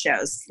favorite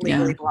shows,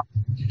 Legally Blonde.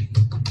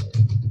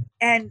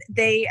 And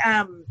they,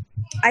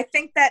 I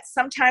think that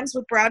sometimes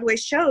with Broadway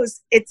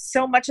shows, it's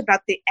so much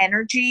about the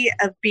energy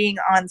of being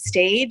on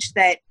stage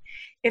that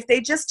if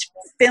they just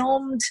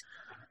filmed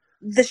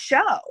the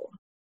show,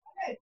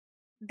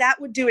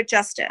 that would do it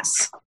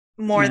justice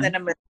more than a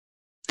movie.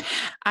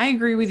 I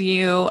agree with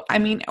you. I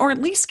mean, or at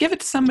least give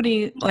it to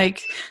somebody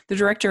like the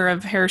director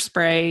of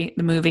Hairspray,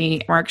 the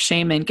movie, Mark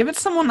Shaman. Give it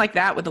to someone like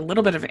that with a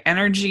little bit of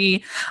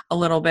energy, a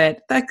little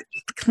bit. Like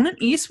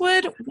Clint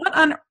Eastwood, what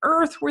on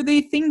earth were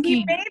they thinking?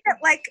 He made it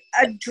like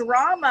a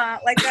drama,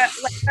 like a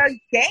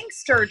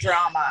gangster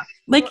drama,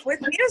 like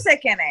with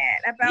music in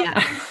it about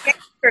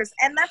gangsters,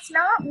 and that's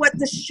not what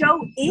the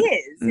show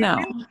is. No,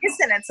 it really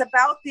isn't. It's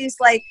about these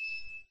like,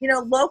 you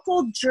know,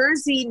 local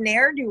Jersey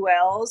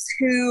ne'er-do-wells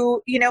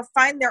who, you know,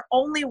 find their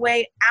only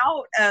way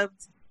out of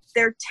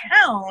their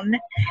town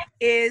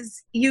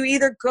is you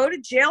either go to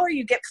jail or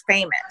you get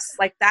famous.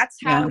 Like that's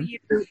how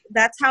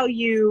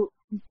you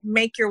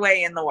make your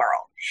way in the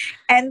world.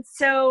 And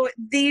so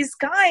these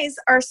guys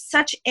are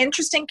such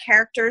interesting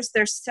characters.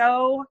 They're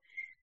so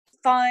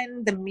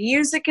fun. The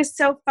music is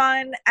so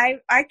fun. I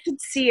could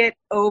see it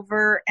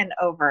over and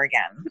over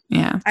again.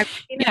 Yeah.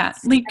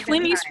 Like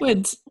Clint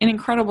Eastwood's an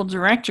incredible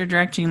director,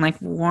 directing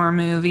like war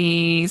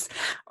movies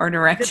or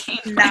directing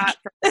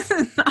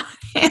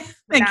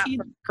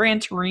Gran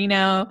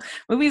Torino,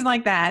 movies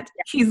like that.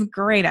 Yeah. He's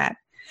great at.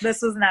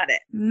 This was not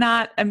it.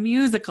 Not a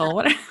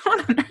musical.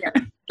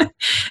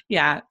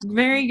 Yeah,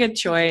 very good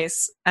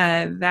choice.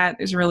 That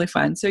is really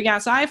fun. So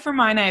for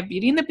mine, I have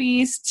Beauty and the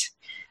Beast,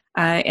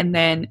 and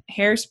then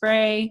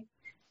Hairspray,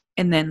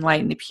 and then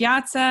Light in the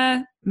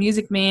Piazza,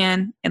 Music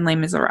Man, and Les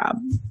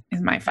Miserables is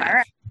my 5. All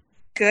right.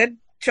 Good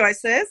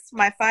choices.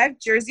 My 5: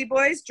 Jersey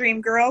Boys,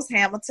 Dreamgirls,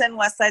 Hamilton,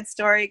 West Side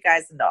Story,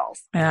 Guys and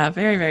Dolls. Yeah,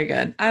 very, very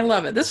good. I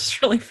love it. This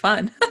is really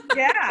fun.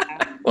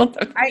 Yeah. Well,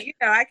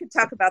 I could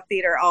talk about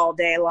theater all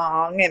day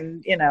long,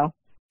 and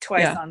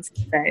twice on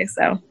Sunday.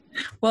 So.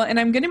 Well, and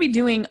I'm going to be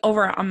doing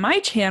over on my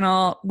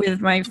channel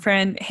with my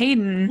friend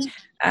Hayden.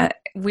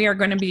 We are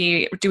going to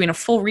be doing a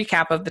full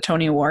recap of the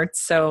Tony Awards.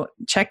 So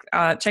check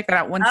that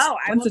out. Once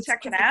will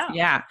check it out.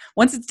 Yeah.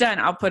 Once it's done,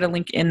 I'll put a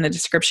link in the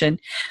description.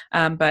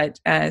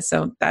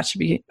 So that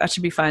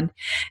should be fun.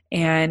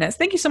 And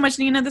thank you so much,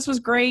 Nina. This was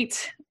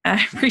great. I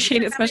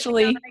appreciate it,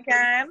 especially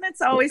again.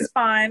 It's always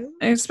fun,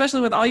 especially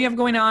with all you have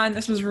going on.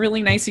 This was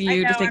really nice of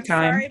you to take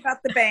time. Sorry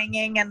about the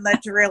banging and the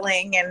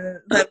drilling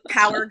and the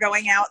power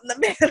going out in the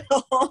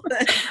middle.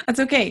 That's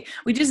okay.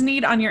 We just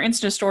need on your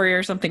Insta story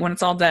or something when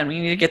it's all done.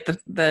 We need to get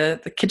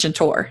the kitchen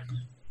tour.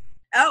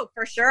 Oh,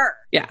 for sure.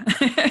 Yeah.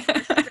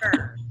 For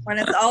sure. When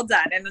it's all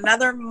done in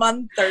another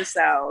month or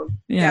so.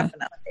 Yeah.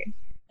 Definitely.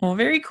 Well,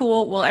 very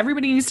cool. Well,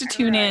 everybody needs to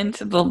tune in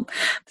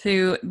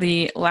to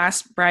the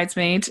Last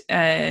Bridesmaid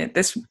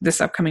this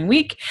upcoming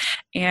week,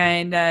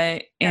 and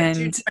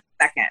June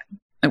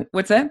 22nd.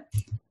 What's that?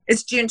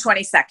 It's June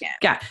 22nd.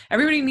 Yeah,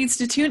 everybody needs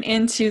to tune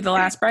into The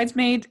Last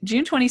Bridesmaid,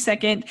 June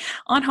 22nd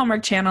on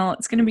Hallmark Channel.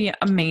 It's going to be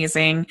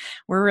amazing.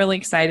 We're really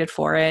excited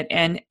for it.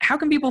 And how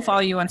can people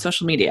follow you on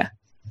social media?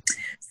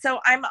 So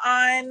I'm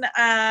on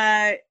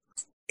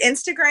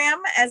Instagram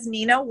as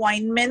Nina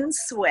Weinman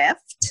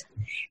Swift.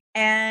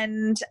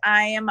 And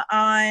I am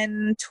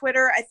on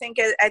Twitter. I think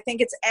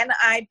it's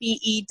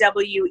NIBEWE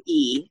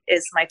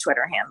is my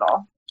Twitter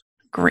handle.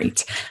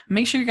 Great.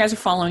 Make sure you guys are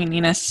following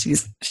Nina.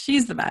 She's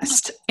the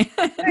best.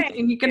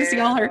 And you're going to see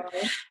all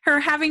her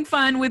having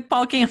fun with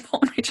Paul Campbell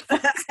and Rachel.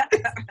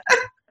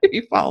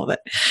 You follow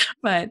it.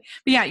 But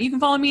yeah, you can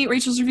follow me at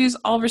Rachel's Reviews,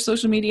 all of our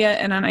social media,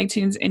 and on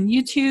iTunes and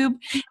YouTube.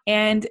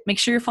 And make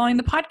sure you're following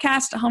the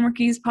podcast,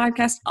 Hallmarkies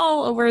podcast,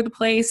 all over the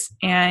place.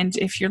 And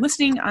if you're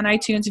listening on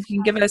iTunes, if you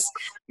can give us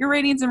your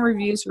ratings and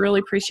reviews,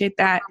 really appreciate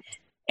that.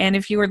 And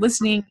if you are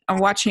listening or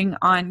watching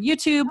on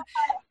YouTube,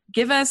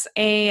 give us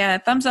a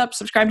thumbs up,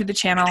 subscribe to the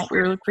channel. We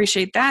really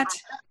appreciate that.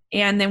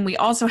 And then we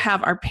also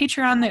have our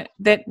Patreon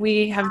that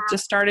we have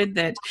just started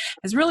that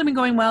has really been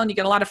going well. And you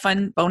get a lot of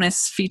fun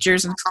bonus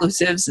features and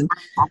exclusives and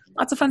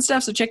lots of fun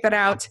stuff. So check that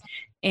out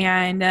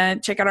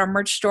and check out our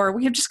merch store.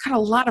 We have just got a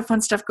lot of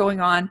fun stuff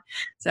going on.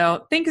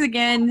 So thanks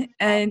again.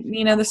 And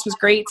Nina, this was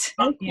great.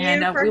 Thank you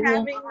for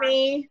having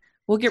me.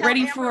 We'll get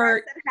ready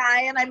for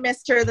hi, and I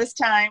missed her this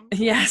time.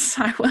 Yes,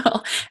 I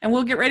will. And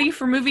we'll get ready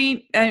for interview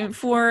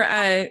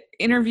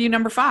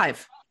number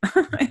 5.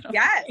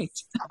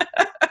 Yes.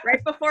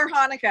 Right before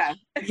Hanukkah.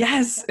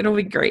 Yes, it'll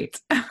be great.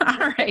 All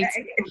right.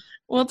 Okay.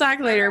 We'll talk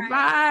later. Right.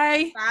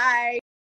 Bye. Bye.